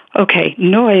 Okay,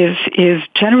 noise is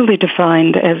generally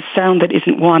defined as sound that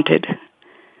isn't wanted,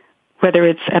 whether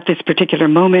it's at this particular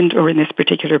moment or in this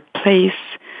particular place.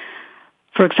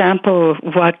 For example,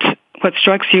 what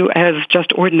strikes you as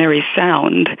just ordinary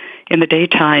sound in the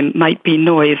daytime might be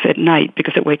noise at night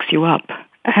because it wakes you up.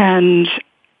 And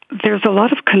there's a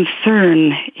lot of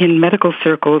concern in medical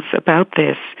circles about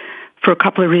this for a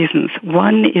couple of reasons.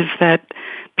 One is that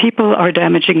people are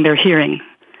damaging their hearing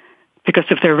because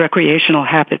of their recreational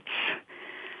habits,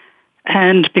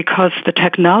 and because the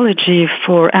technology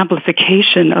for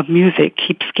amplification of music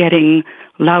keeps getting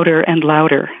louder and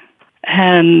louder.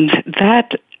 And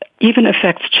that even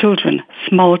affects children,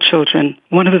 small children.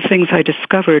 One of the things I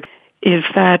discovered is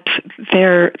that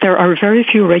there are very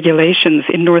few regulations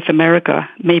in North America,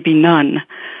 maybe none,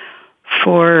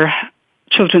 for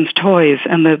children's toys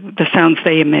and the sounds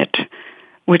they emit,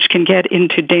 which can get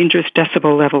into dangerous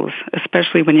decibel levels,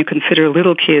 especially when you consider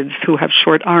little kids who have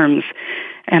short arms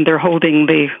and they're holding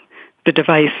the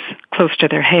device close to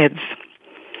their heads.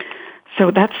 So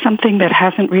that's something that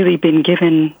hasn't really been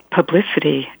given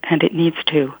publicity, and it needs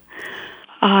to.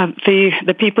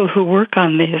 The people who work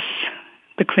on this,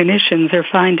 the clinicians are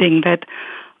finding that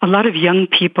a lot of young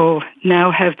people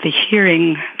now have the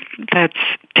hearing that's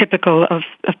typical of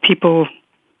people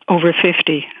over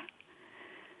 50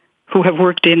 who have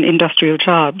worked in industrial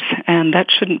jobs, and that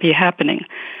shouldn't be happening.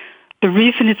 The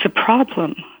reason it's a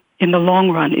problem in the long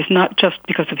run is not just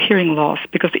because of hearing loss,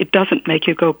 because it doesn't make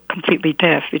you go completely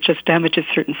deaf. It just damages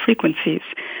certain frequencies.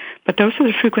 But those are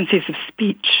the frequencies of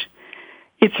speech.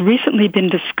 It's recently been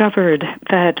discovered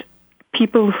that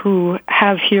people who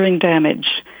have hearing damage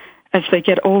as they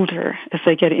get older, as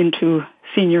they get into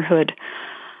seniorhood,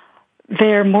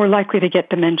 they're more likely to get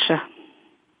dementia.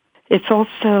 It's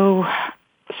also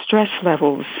stress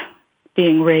levels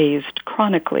being raised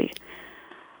chronically,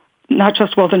 not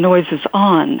just while the noise is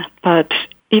on, but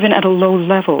even at a low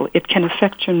level, it can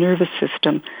affect your nervous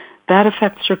system. That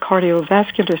affects your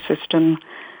cardiovascular system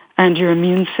and your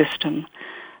immune system.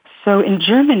 So in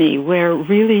Germany, where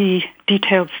really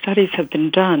detailed studies have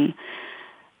been done,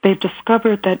 they've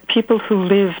discovered that people who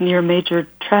live near major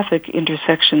traffic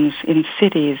intersections in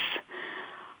cities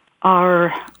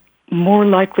are more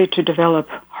likely to develop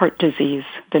heart disease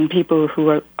than people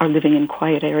who are living in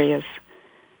quiet areas.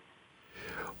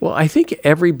 Well, I think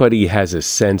everybody has a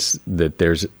sense that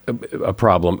there's a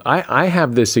problem. I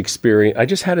have this experience. I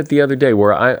just had it the other day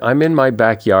where I'm in my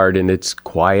backyard and it's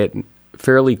quiet,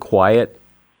 fairly quiet,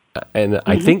 and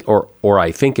I think, or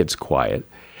I think it's quiet,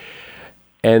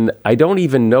 and I don't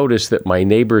even notice that my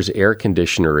neighbor's air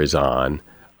conditioner is on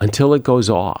until it goes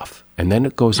off, and then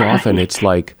it goes off, and it's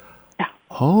like,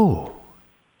 oh,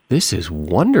 this is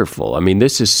wonderful. I mean,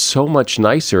 this is so much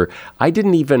nicer. I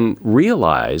didn't even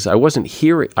realize I was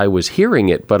hearing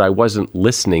it, but I wasn't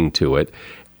listening to it.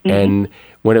 Mm-hmm. And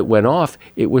when it went off,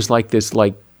 it was like this,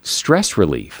 stress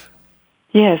relief.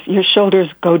 Yes, your shoulders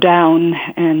go down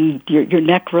and your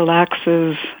neck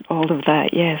relaxes, all of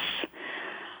that, yes.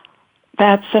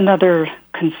 That's another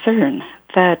concern,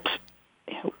 that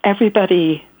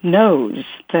everybody knows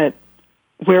that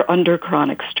we're under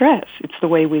chronic stress. It's the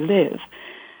way we live.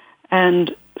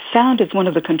 And sound is one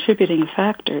of the contributing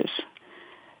factors.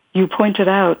 You pointed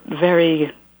out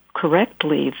very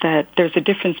correctly that there's a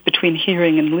difference between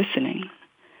hearing and listening.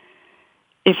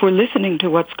 If we're listening to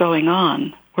what's going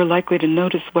on, we're likely to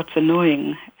notice what's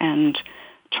annoying and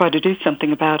try to do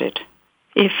something about it.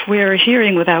 If we're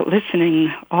hearing without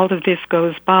listening, all of this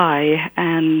goes by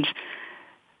and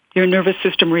your nervous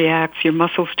system reacts, your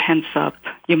muscles tense up,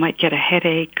 you might get a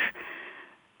headache,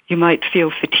 you might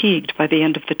feel fatigued by the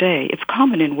end of the day. It's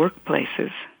common in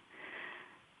workplaces.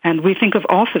 And we think of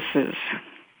offices,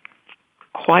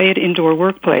 quiet indoor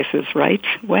workplaces, right?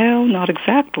 Well, not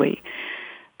exactly.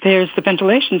 There's the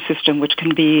ventilation system, which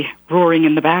can be roaring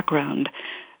in the background.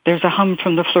 There's a hum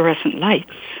from the fluorescent lights.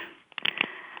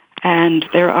 And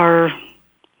there are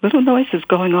little noises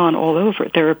going on all over.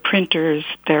 There are printers,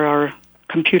 there are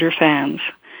computer fans.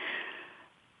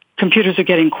 Computers are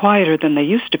getting quieter than they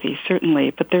used to be, certainly,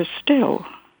 but there's still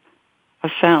a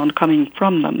sound coming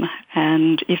from them.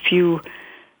 And if you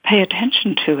pay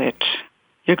attention to it,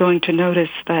 you're going to notice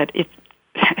that it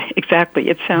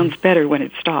sounds better when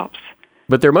it stops.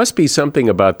 But there must be something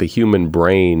about the human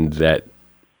brain that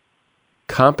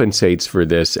compensates for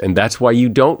this, and that's why you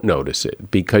don't notice it,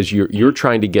 because you're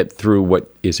trying to get through what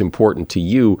is important to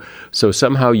you. So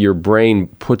somehow your brain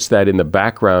puts that in the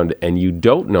background, and you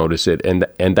don't notice it, and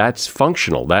that's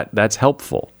functional. That's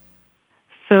helpful.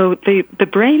 So the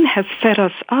brain has set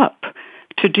us up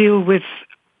to deal with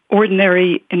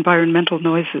ordinary environmental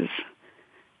noises,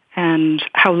 and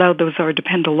how loud those are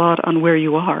depend a lot on where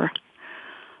you are.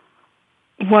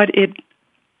 What it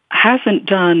hasn't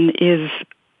done is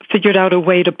figured out a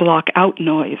way to block out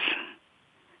noise.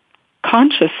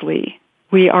 Consciously,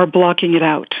 we are blocking it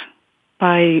out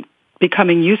by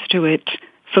becoming used to it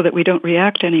so that we don't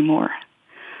react anymore.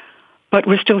 But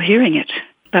we're still hearing it.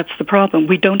 That's the problem.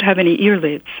 We don't have any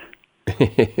earlids,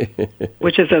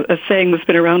 which is a saying that's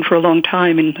been around for a long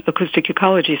time in acoustic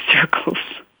ecology circles.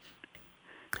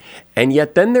 And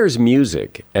yet then there's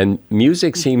music, and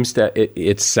music seems to,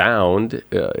 it's sound,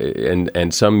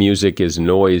 and some music is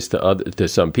noise to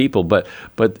some people, but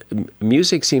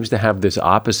music seems to have this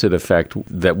opposite effect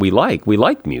that we like. We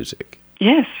like music.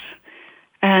 Yes,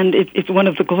 and it's one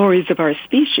of the glories of our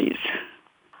species.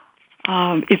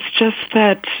 It's just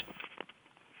that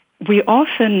we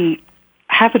often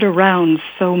have it around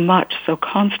so much, so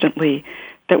constantly,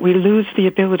 that we lose the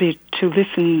ability to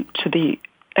listen to the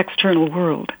external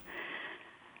world.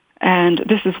 And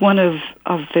this is one of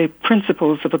the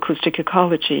principles of acoustic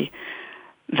ecology,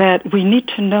 that we need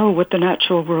to know what the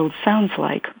natural world sounds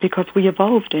like because we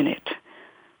evolved in it.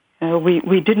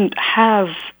 We didn't have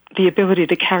the ability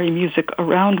to carry music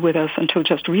around with us until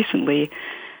just recently,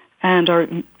 and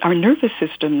our nervous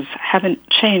systems haven't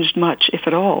changed much, if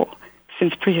at all,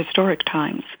 since prehistoric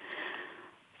times.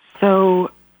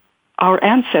 So our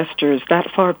ancestors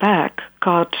that far back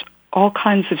got all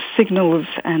kinds of signals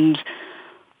and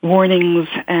warnings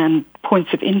and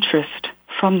points of interest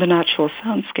from the natural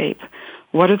soundscape.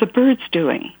 What are the birds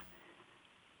doing?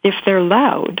 If they're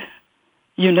loud,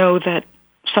 you know that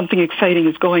something exciting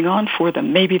is going on for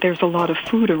them. Maybe there's a lot of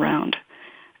food around,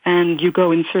 and you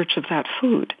go in search of that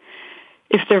food.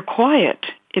 If they're quiet,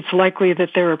 it's likely that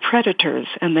there are predators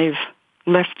and they've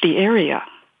left the area.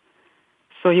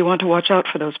 So you want to watch out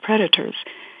for those predators.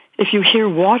 If you hear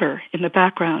water in the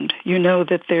background, you know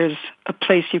that there's a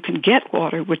place you can get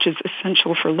water, which is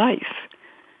essential for life.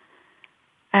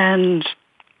 And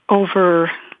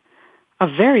over a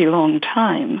very long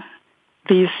time,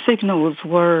 these signals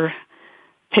were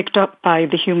picked up by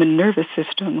the human nervous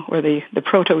system, or the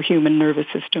proto-human nervous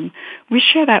system. We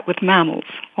share that with mammals,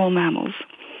 all mammals.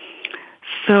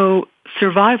 So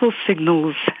survival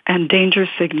signals and danger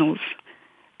signals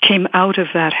came out of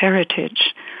that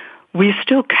heritage. We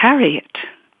still carry it,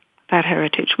 that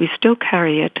heritage. We still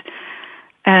carry it.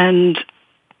 And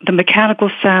the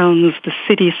mechanical sounds, the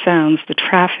city sounds, the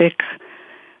traffic,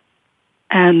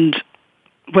 and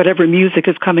whatever music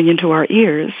is coming into our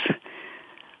ears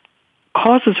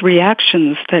causes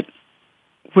reactions that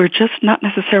we're just not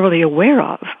necessarily aware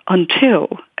of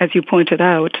until, as you pointed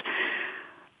out,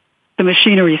 the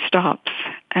machinery stops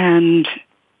and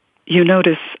you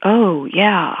notice, oh,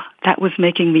 yeah, that was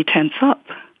making me tense up.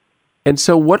 And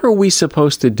so what are we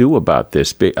supposed to do about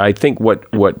this? I think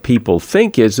what people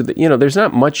think is that, there's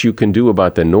not much you can do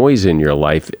about the noise in your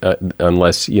life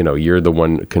unless, you're the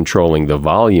one controlling the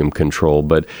volume control.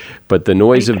 But the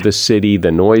noise of the city,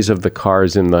 the noise of the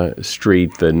cars in the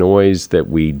street, the noise that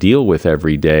we deal with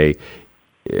every day,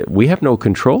 we have no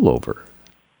control over.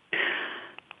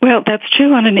 Well, that's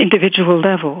true on an individual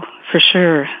level, for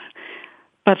sure.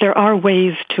 But there are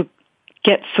ways to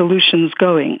get solutions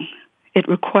going. It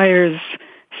requires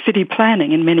city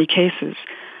planning in many cases.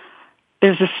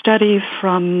 There's a study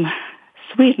from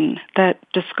Sweden that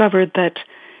discovered that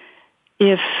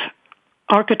if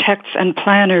architects and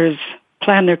planners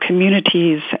plan their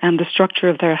communities and the structure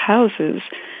of their houses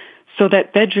so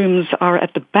that bedrooms are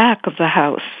at the back of the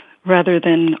house rather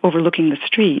than overlooking the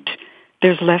street,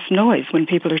 there's less noise when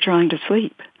people are trying to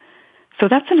sleep. So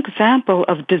that's an example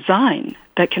of design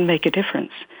that can make a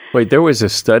difference. Wait, there was a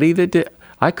study that did...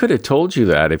 I could have told you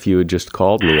that if you had just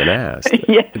called me and asked.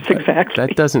 Yes, exactly.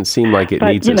 That doesn't seem like it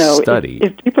needs a study.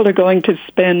 If people are going to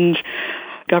spend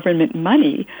government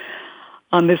money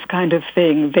on this kind of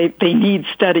thing, they need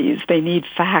studies, they need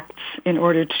facts in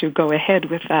order to go ahead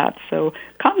with that. So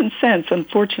common sense,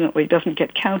 unfortunately, doesn't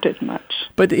get counted much.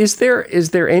 But is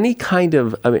there any kind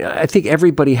of, I think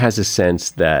everybody has a sense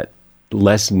that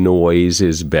less noise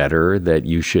is better, that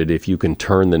you should, if you can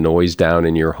turn the noise down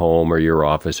in your home or your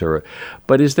office,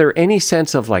 but is there any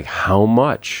sense of like how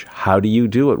much? How do you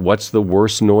do it? What's the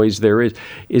worst noise there is?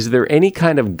 Is there any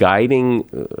kind of guiding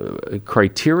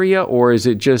criteria, or is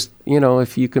it just,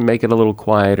 if you can make it a little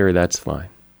quieter, that's fine?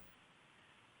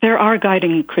 There are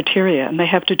guiding criteria, and they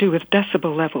have to do with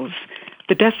decibel levels.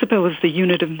 The decibel is the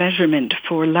unit of measurement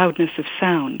for loudness of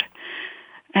sound.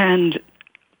 And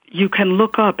you can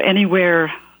look up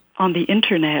anywhere on the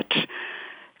internet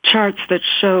charts that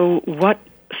show what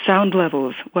sound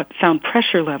levels, what sound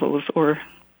pressure levels or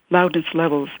loudness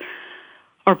levels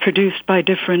are produced by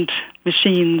different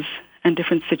machines and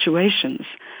different situations.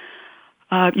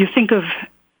 You think of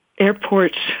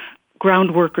airport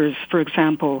ground workers, for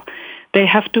example. They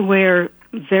have to wear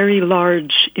very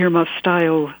large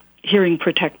earmuff-style hearing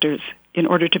protectors in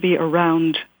order to be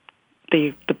around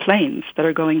the planes that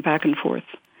are going back and forth,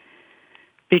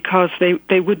 because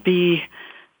they would be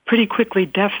pretty quickly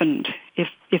deafened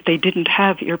if they didn't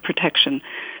have ear protection.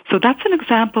 So that's an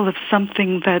example of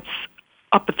something that's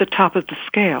up at the top of the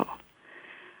scale.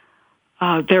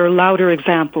 There are louder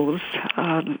examples.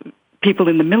 People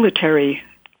in the military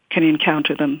can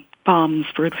encounter them. Bombs,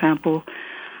 for example,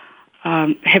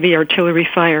 heavy artillery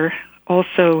fire,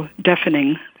 also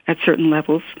deafening at certain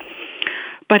levels.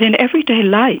 But in everyday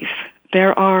life,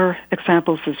 there are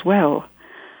examples as well.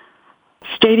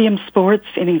 Stadium sports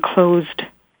in enclosed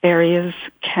areas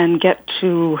can get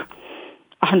to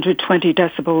 120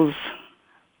 decibels,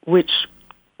 which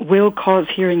will cause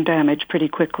hearing damage pretty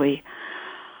quickly.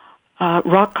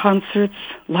 Rock concerts,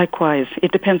 likewise.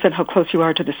 It depends on how close you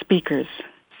are to the speakers.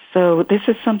 So this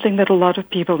is something that a lot of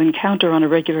people encounter on a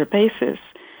regular basis.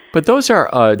 But those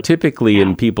are typically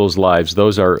in people's lives,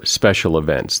 those are special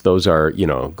events. Those are,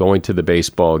 going to the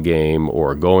baseball game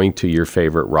or going to your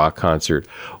favorite rock concert.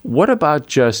 What about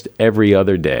just every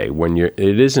other day when it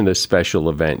isn't a special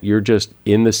event? You're just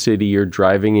in the city, you're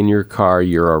driving in your car,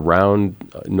 you're around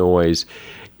noise.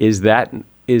 Is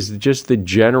just the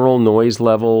general noise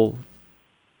level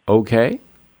okay?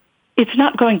 It's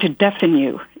not going to deafen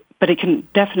you, but it can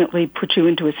definitely put you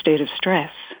into a state of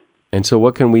stress. And so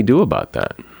what can we do about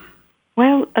that?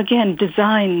 Well, again,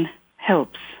 design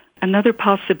helps. Another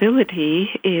possibility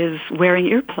is wearing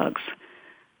earplugs,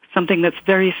 something that's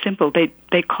very simple.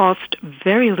 They cost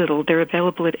very little. They're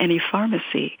available at any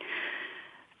pharmacy.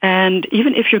 And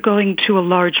even if you're going to a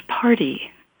large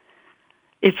party,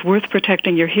 it's worth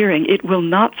protecting your hearing. It will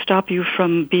not stop you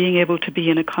from being able to be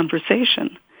in a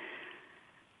conversation.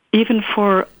 Even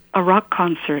for a rock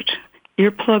concert,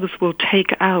 earplugs will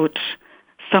take out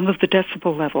some of the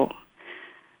decibel level,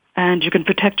 and you can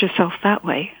protect yourself that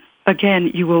way.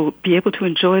 Again, you will be able to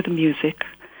enjoy the music,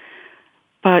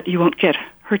 but you won't get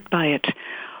hurt by it.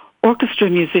 Orchestra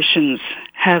musicians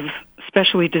have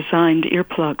specially designed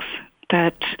earplugs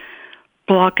that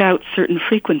block out certain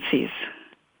frequencies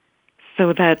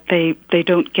so that they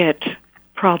don't get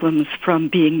problems from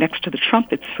being next to the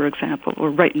trumpets, for example, or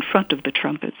right in front of the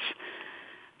trumpets,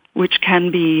 which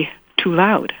can be too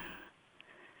loud.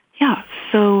 Yeah,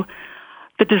 so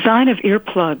the design of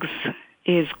earplugs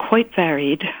is quite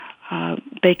varied.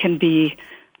 They can be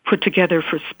put together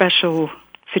for special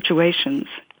situations,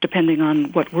 depending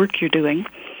on what work you're doing,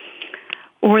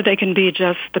 or they can be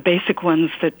just the basic ones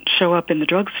that show up in the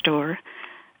drugstore,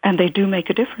 and they do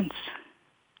make a difference.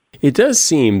 It does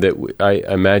seem that, I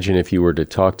imagine if you were to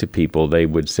talk to people, they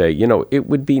would say, it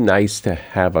would be nice to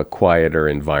have a quieter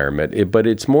environment, but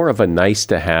it's more of a nice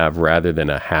to have rather than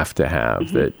a have to have.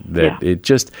 Mm-hmm.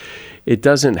 It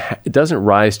doesn't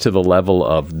rise to the level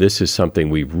of this is something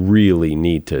we really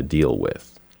need to deal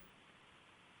with.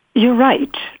 You're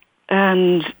right.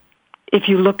 And if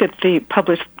you look at the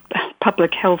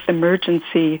public health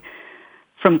emergency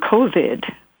from COVID,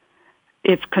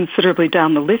 it's considerably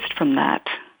down the list from that.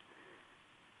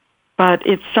 But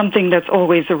it's something that's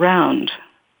always around.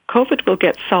 COVID will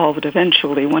get solved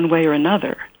eventually, one way or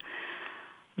another.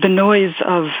 The noise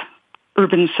of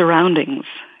urban surroundings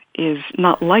is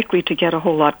not likely to get a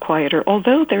whole lot quieter,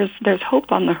 although there's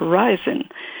hope on the horizon.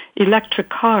 Electric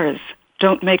cars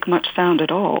don't make much sound at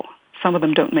all. Some of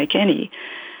them don't make any.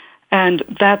 And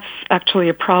that's actually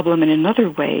a problem in another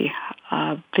way.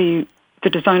 The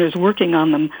designers working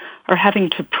on them are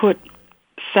having to put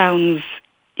sounds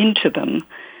into them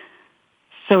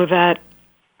so that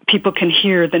people can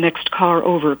hear the next car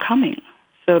over coming.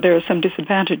 So there are some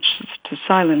disadvantages to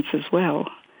silence as well.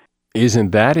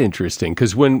 Isn't that interesting?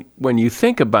 Because when you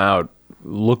think about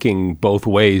looking both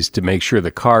ways to make sure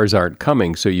the cars aren't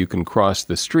coming so you can cross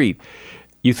the street,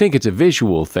 you think it's a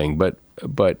visual thing,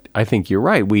 but I think you're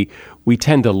right. We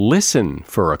tend to listen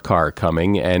for a car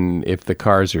coming, and if the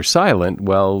cars are silent,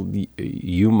 well,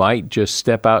 you might just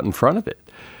step out in front of it.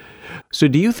 So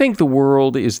do you think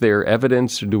is there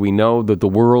evidence, or do we know that the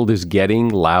world is getting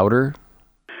louder?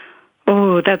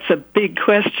 Oh, that's a big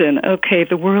question. Okay,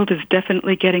 the world is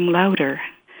definitely getting louder.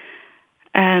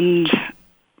 And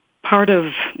part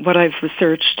of what I've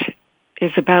researched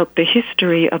is about the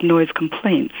history of noise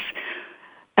complaints.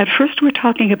 At first, we're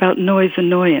talking about noise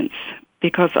annoyance,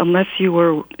 because unless you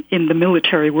were in the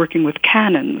military working with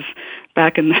cannons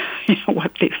back in the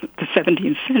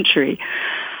 17th century,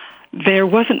 there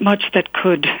wasn't much that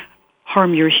could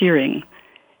harm your hearing,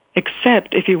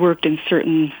 except if you worked in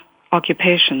certain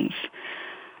occupations,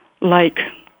 like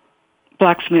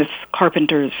blacksmiths,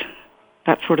 carpenters,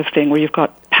 that sort of thing, where you've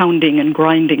got pounding and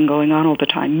grinding going on all the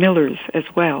time, millers as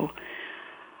well.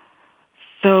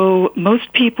 So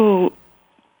most people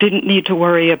didn't need to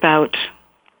worry about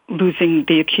losing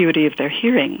the acuity of their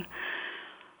hearing.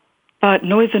 But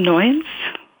noise annoyance,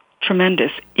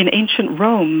 tremendous. In ancient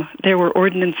Rome, there were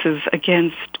ordinances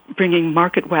against bringing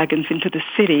market wagons into the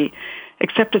city,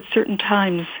 except at certain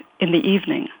times in the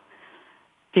evening,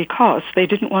 because they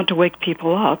didn't want to wake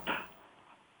people up,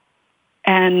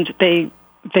 and they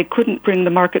couldn't bring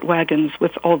the market wagons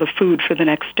with all the food for the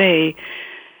next day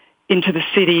into the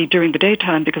city during the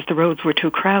daytime because the roads were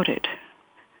too crowded.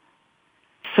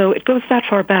 So it goes that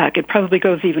far back. It probably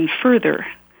goes even further,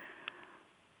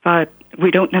 but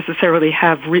we don't necessarily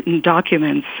have written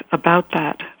documents about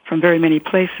that from very many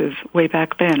places way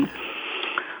back then.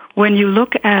 When you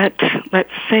look at,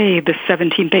 let's say, the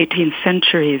 17th, 18th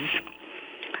centuries,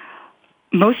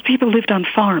 most people lived on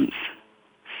farms,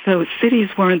 so cities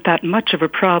weren't that much of a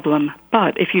problem.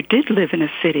 But if you did live in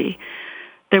a city,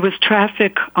 there was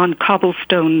traffic on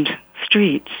cobblestoned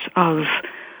streets of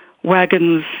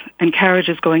wagons and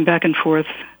carriages going back and forth,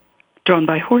 drawn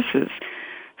by horses.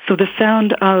 So the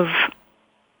sound of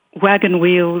wagon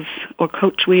wheels or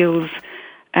coach wheels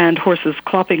and horses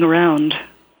clopping around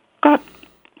got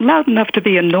loud enough to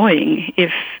be annoying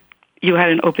if you had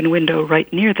an open window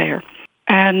right near there.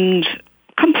 And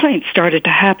complaints started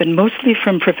to happen, mostly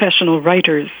from professional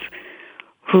writers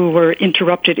who were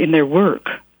interrupted in their work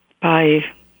by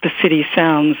the city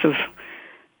sounds of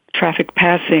traffic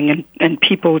passing and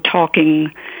people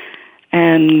talking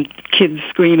and kids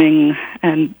screaming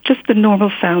and just the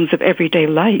normal sounds of everyday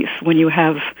life when you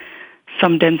have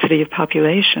some density of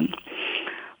population.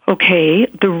 Okay,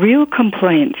 the real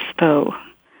complaints, though,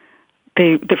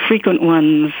 the frequent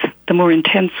ones, the more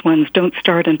intense ones, don't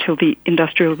start until the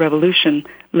Industrial Revolution,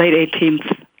 late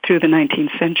 18th through the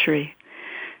 19th century.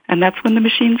 And that's when the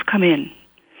machines come in.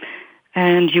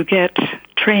 And you get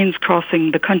trains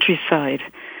crossing the countryside.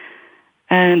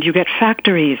 And you get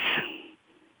factories.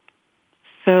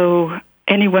 So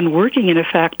anyone working in a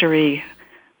factory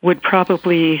would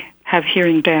probably have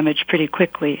hearing damage pretty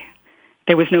quickly.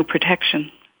 There was no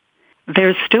protection.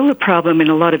 There's still a problem in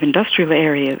a lot of industrial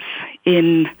areas.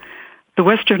 In the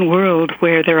Western world,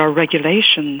 where there are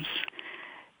regulations,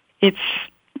 it's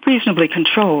reasonably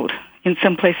controlled. In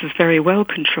some places, very well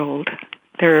controlled.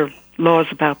 There are laws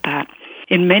about that.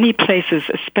 In many places,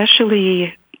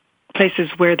 especially places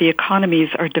where the economies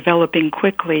are developing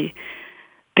quickly,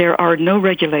 there are no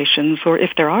regulations, or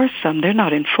if there are some, they're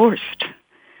not enforced.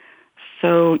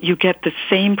 So you get the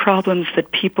same problems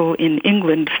that people in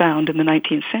England found in the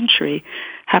 19th century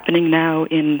happening now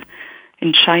in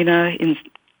China, in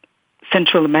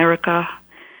Central America,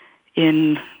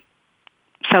 in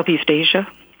Southeast Asia,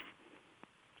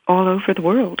 all over the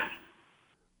world.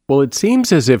 Well, it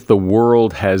seems as if the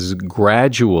world has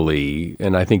gradually,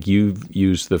 and I think you've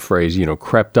used the phrase,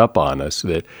 crept up on us,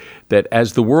 that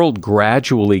as the world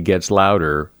gradually gets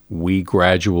louder, we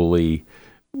gradually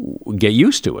get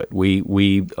used to it.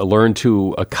 We learn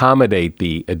to accommodate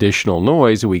the additional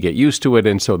noise, and we get used to it,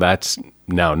 and so that's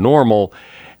now normal.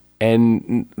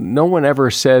 And no one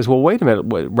ever says, well, wait a minute,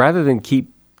 rather than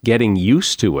keep getting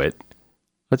used to it,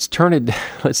 let's turn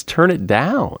it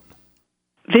down.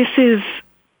 This is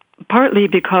partly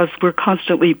because we're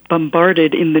constantly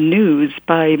bombarded in the news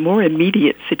by more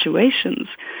immediate situations.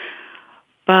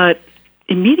 But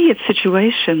immediate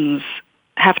situations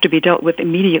have to be dealt with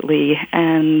immediately,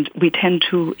 and we tend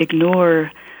to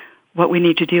ignore what we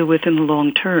need to deal with in the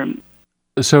long term.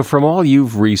 So from all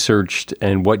you've researched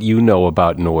and what you know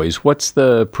about noise, what's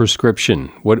the prescription?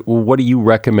 What do you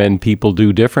recommend people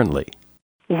do differently?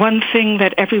 One thing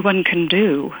that everyone can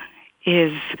do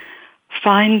is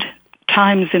find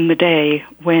times in the day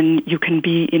when you can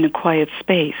be in a quiet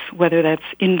space, whether that's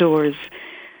indoors,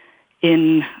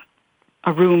 in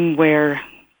a room where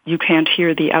you can't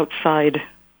hear the outside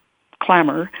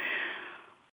clamor.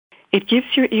 It gives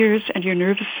your ears and your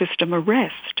nervous system a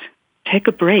rest. Take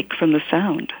a break from the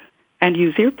sound and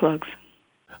use earplugs.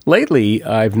 Lately,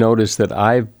 I've noticed that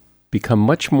I've become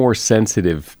much more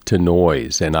sensitive to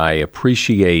noise, and I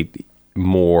appreciate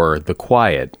more the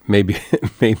quiet. Maybe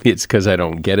it's because I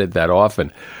don't get it that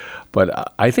often.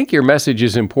 But I think your message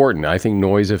is important. I think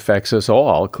noise affects us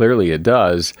all. Clearly it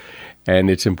does. And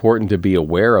it's important to be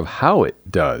aware of how it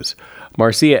does.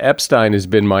 Marcia Epstein has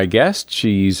been my guest.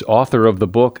 She's author of the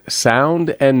book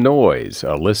Sound and Noise,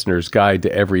 A Listener's Guide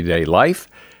to Everyday Life.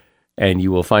 And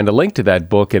you will find a link to that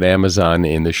book at Amazon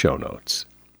in the show notes.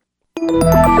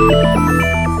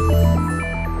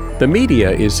 The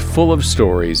media is full of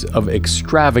stories of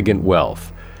extravagant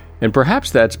wealth. And perhaps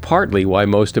that's partly why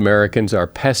most Americans are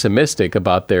pessimistic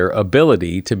about their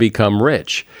ability to become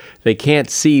rich. They can't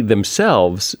see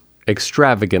themselves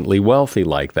extravagantly wealthy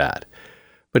like that.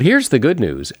 But here's the good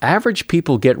news. Average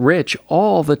people get rich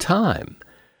all the time.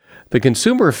 The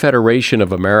Consumer Federation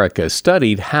of America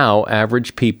studied how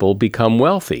average people become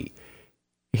wealthy.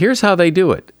 Here's how they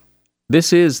do it.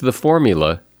 This is the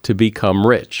formula to become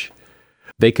rich.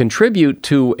 They contribute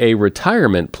to a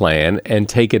retirement plan and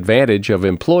take advantage of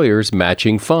employers'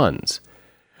 matching funds.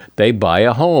 They buy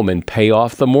a home and pay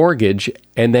off the mortgage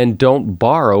and then don't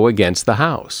borrow against the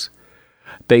house.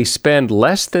 They spend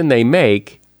less than they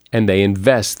make and they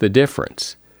invest the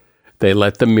difference. They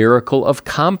let the miracle of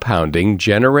compounding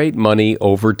generate money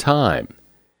over time.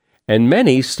 And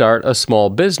many start a small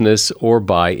business or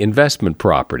buy investment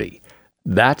property.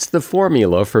 That's the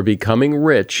formula for becoming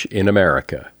rich in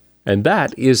America. And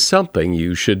that is something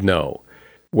you should know.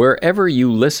 Wherever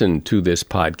you listen to this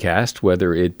podcast,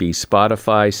 whether it be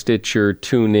Spotify, Stitcher,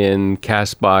 TuneIn,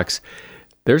 CastBox,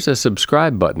 there's a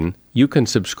subscribe button You can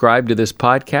subscribe to this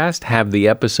podcast, have the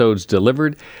episodes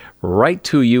delivered right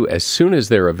to you as soon as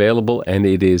they're available, and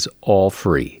it is all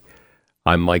free.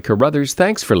 I'm Mike Carruthers.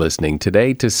 Thanks for listening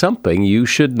today to Something You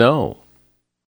Should Know.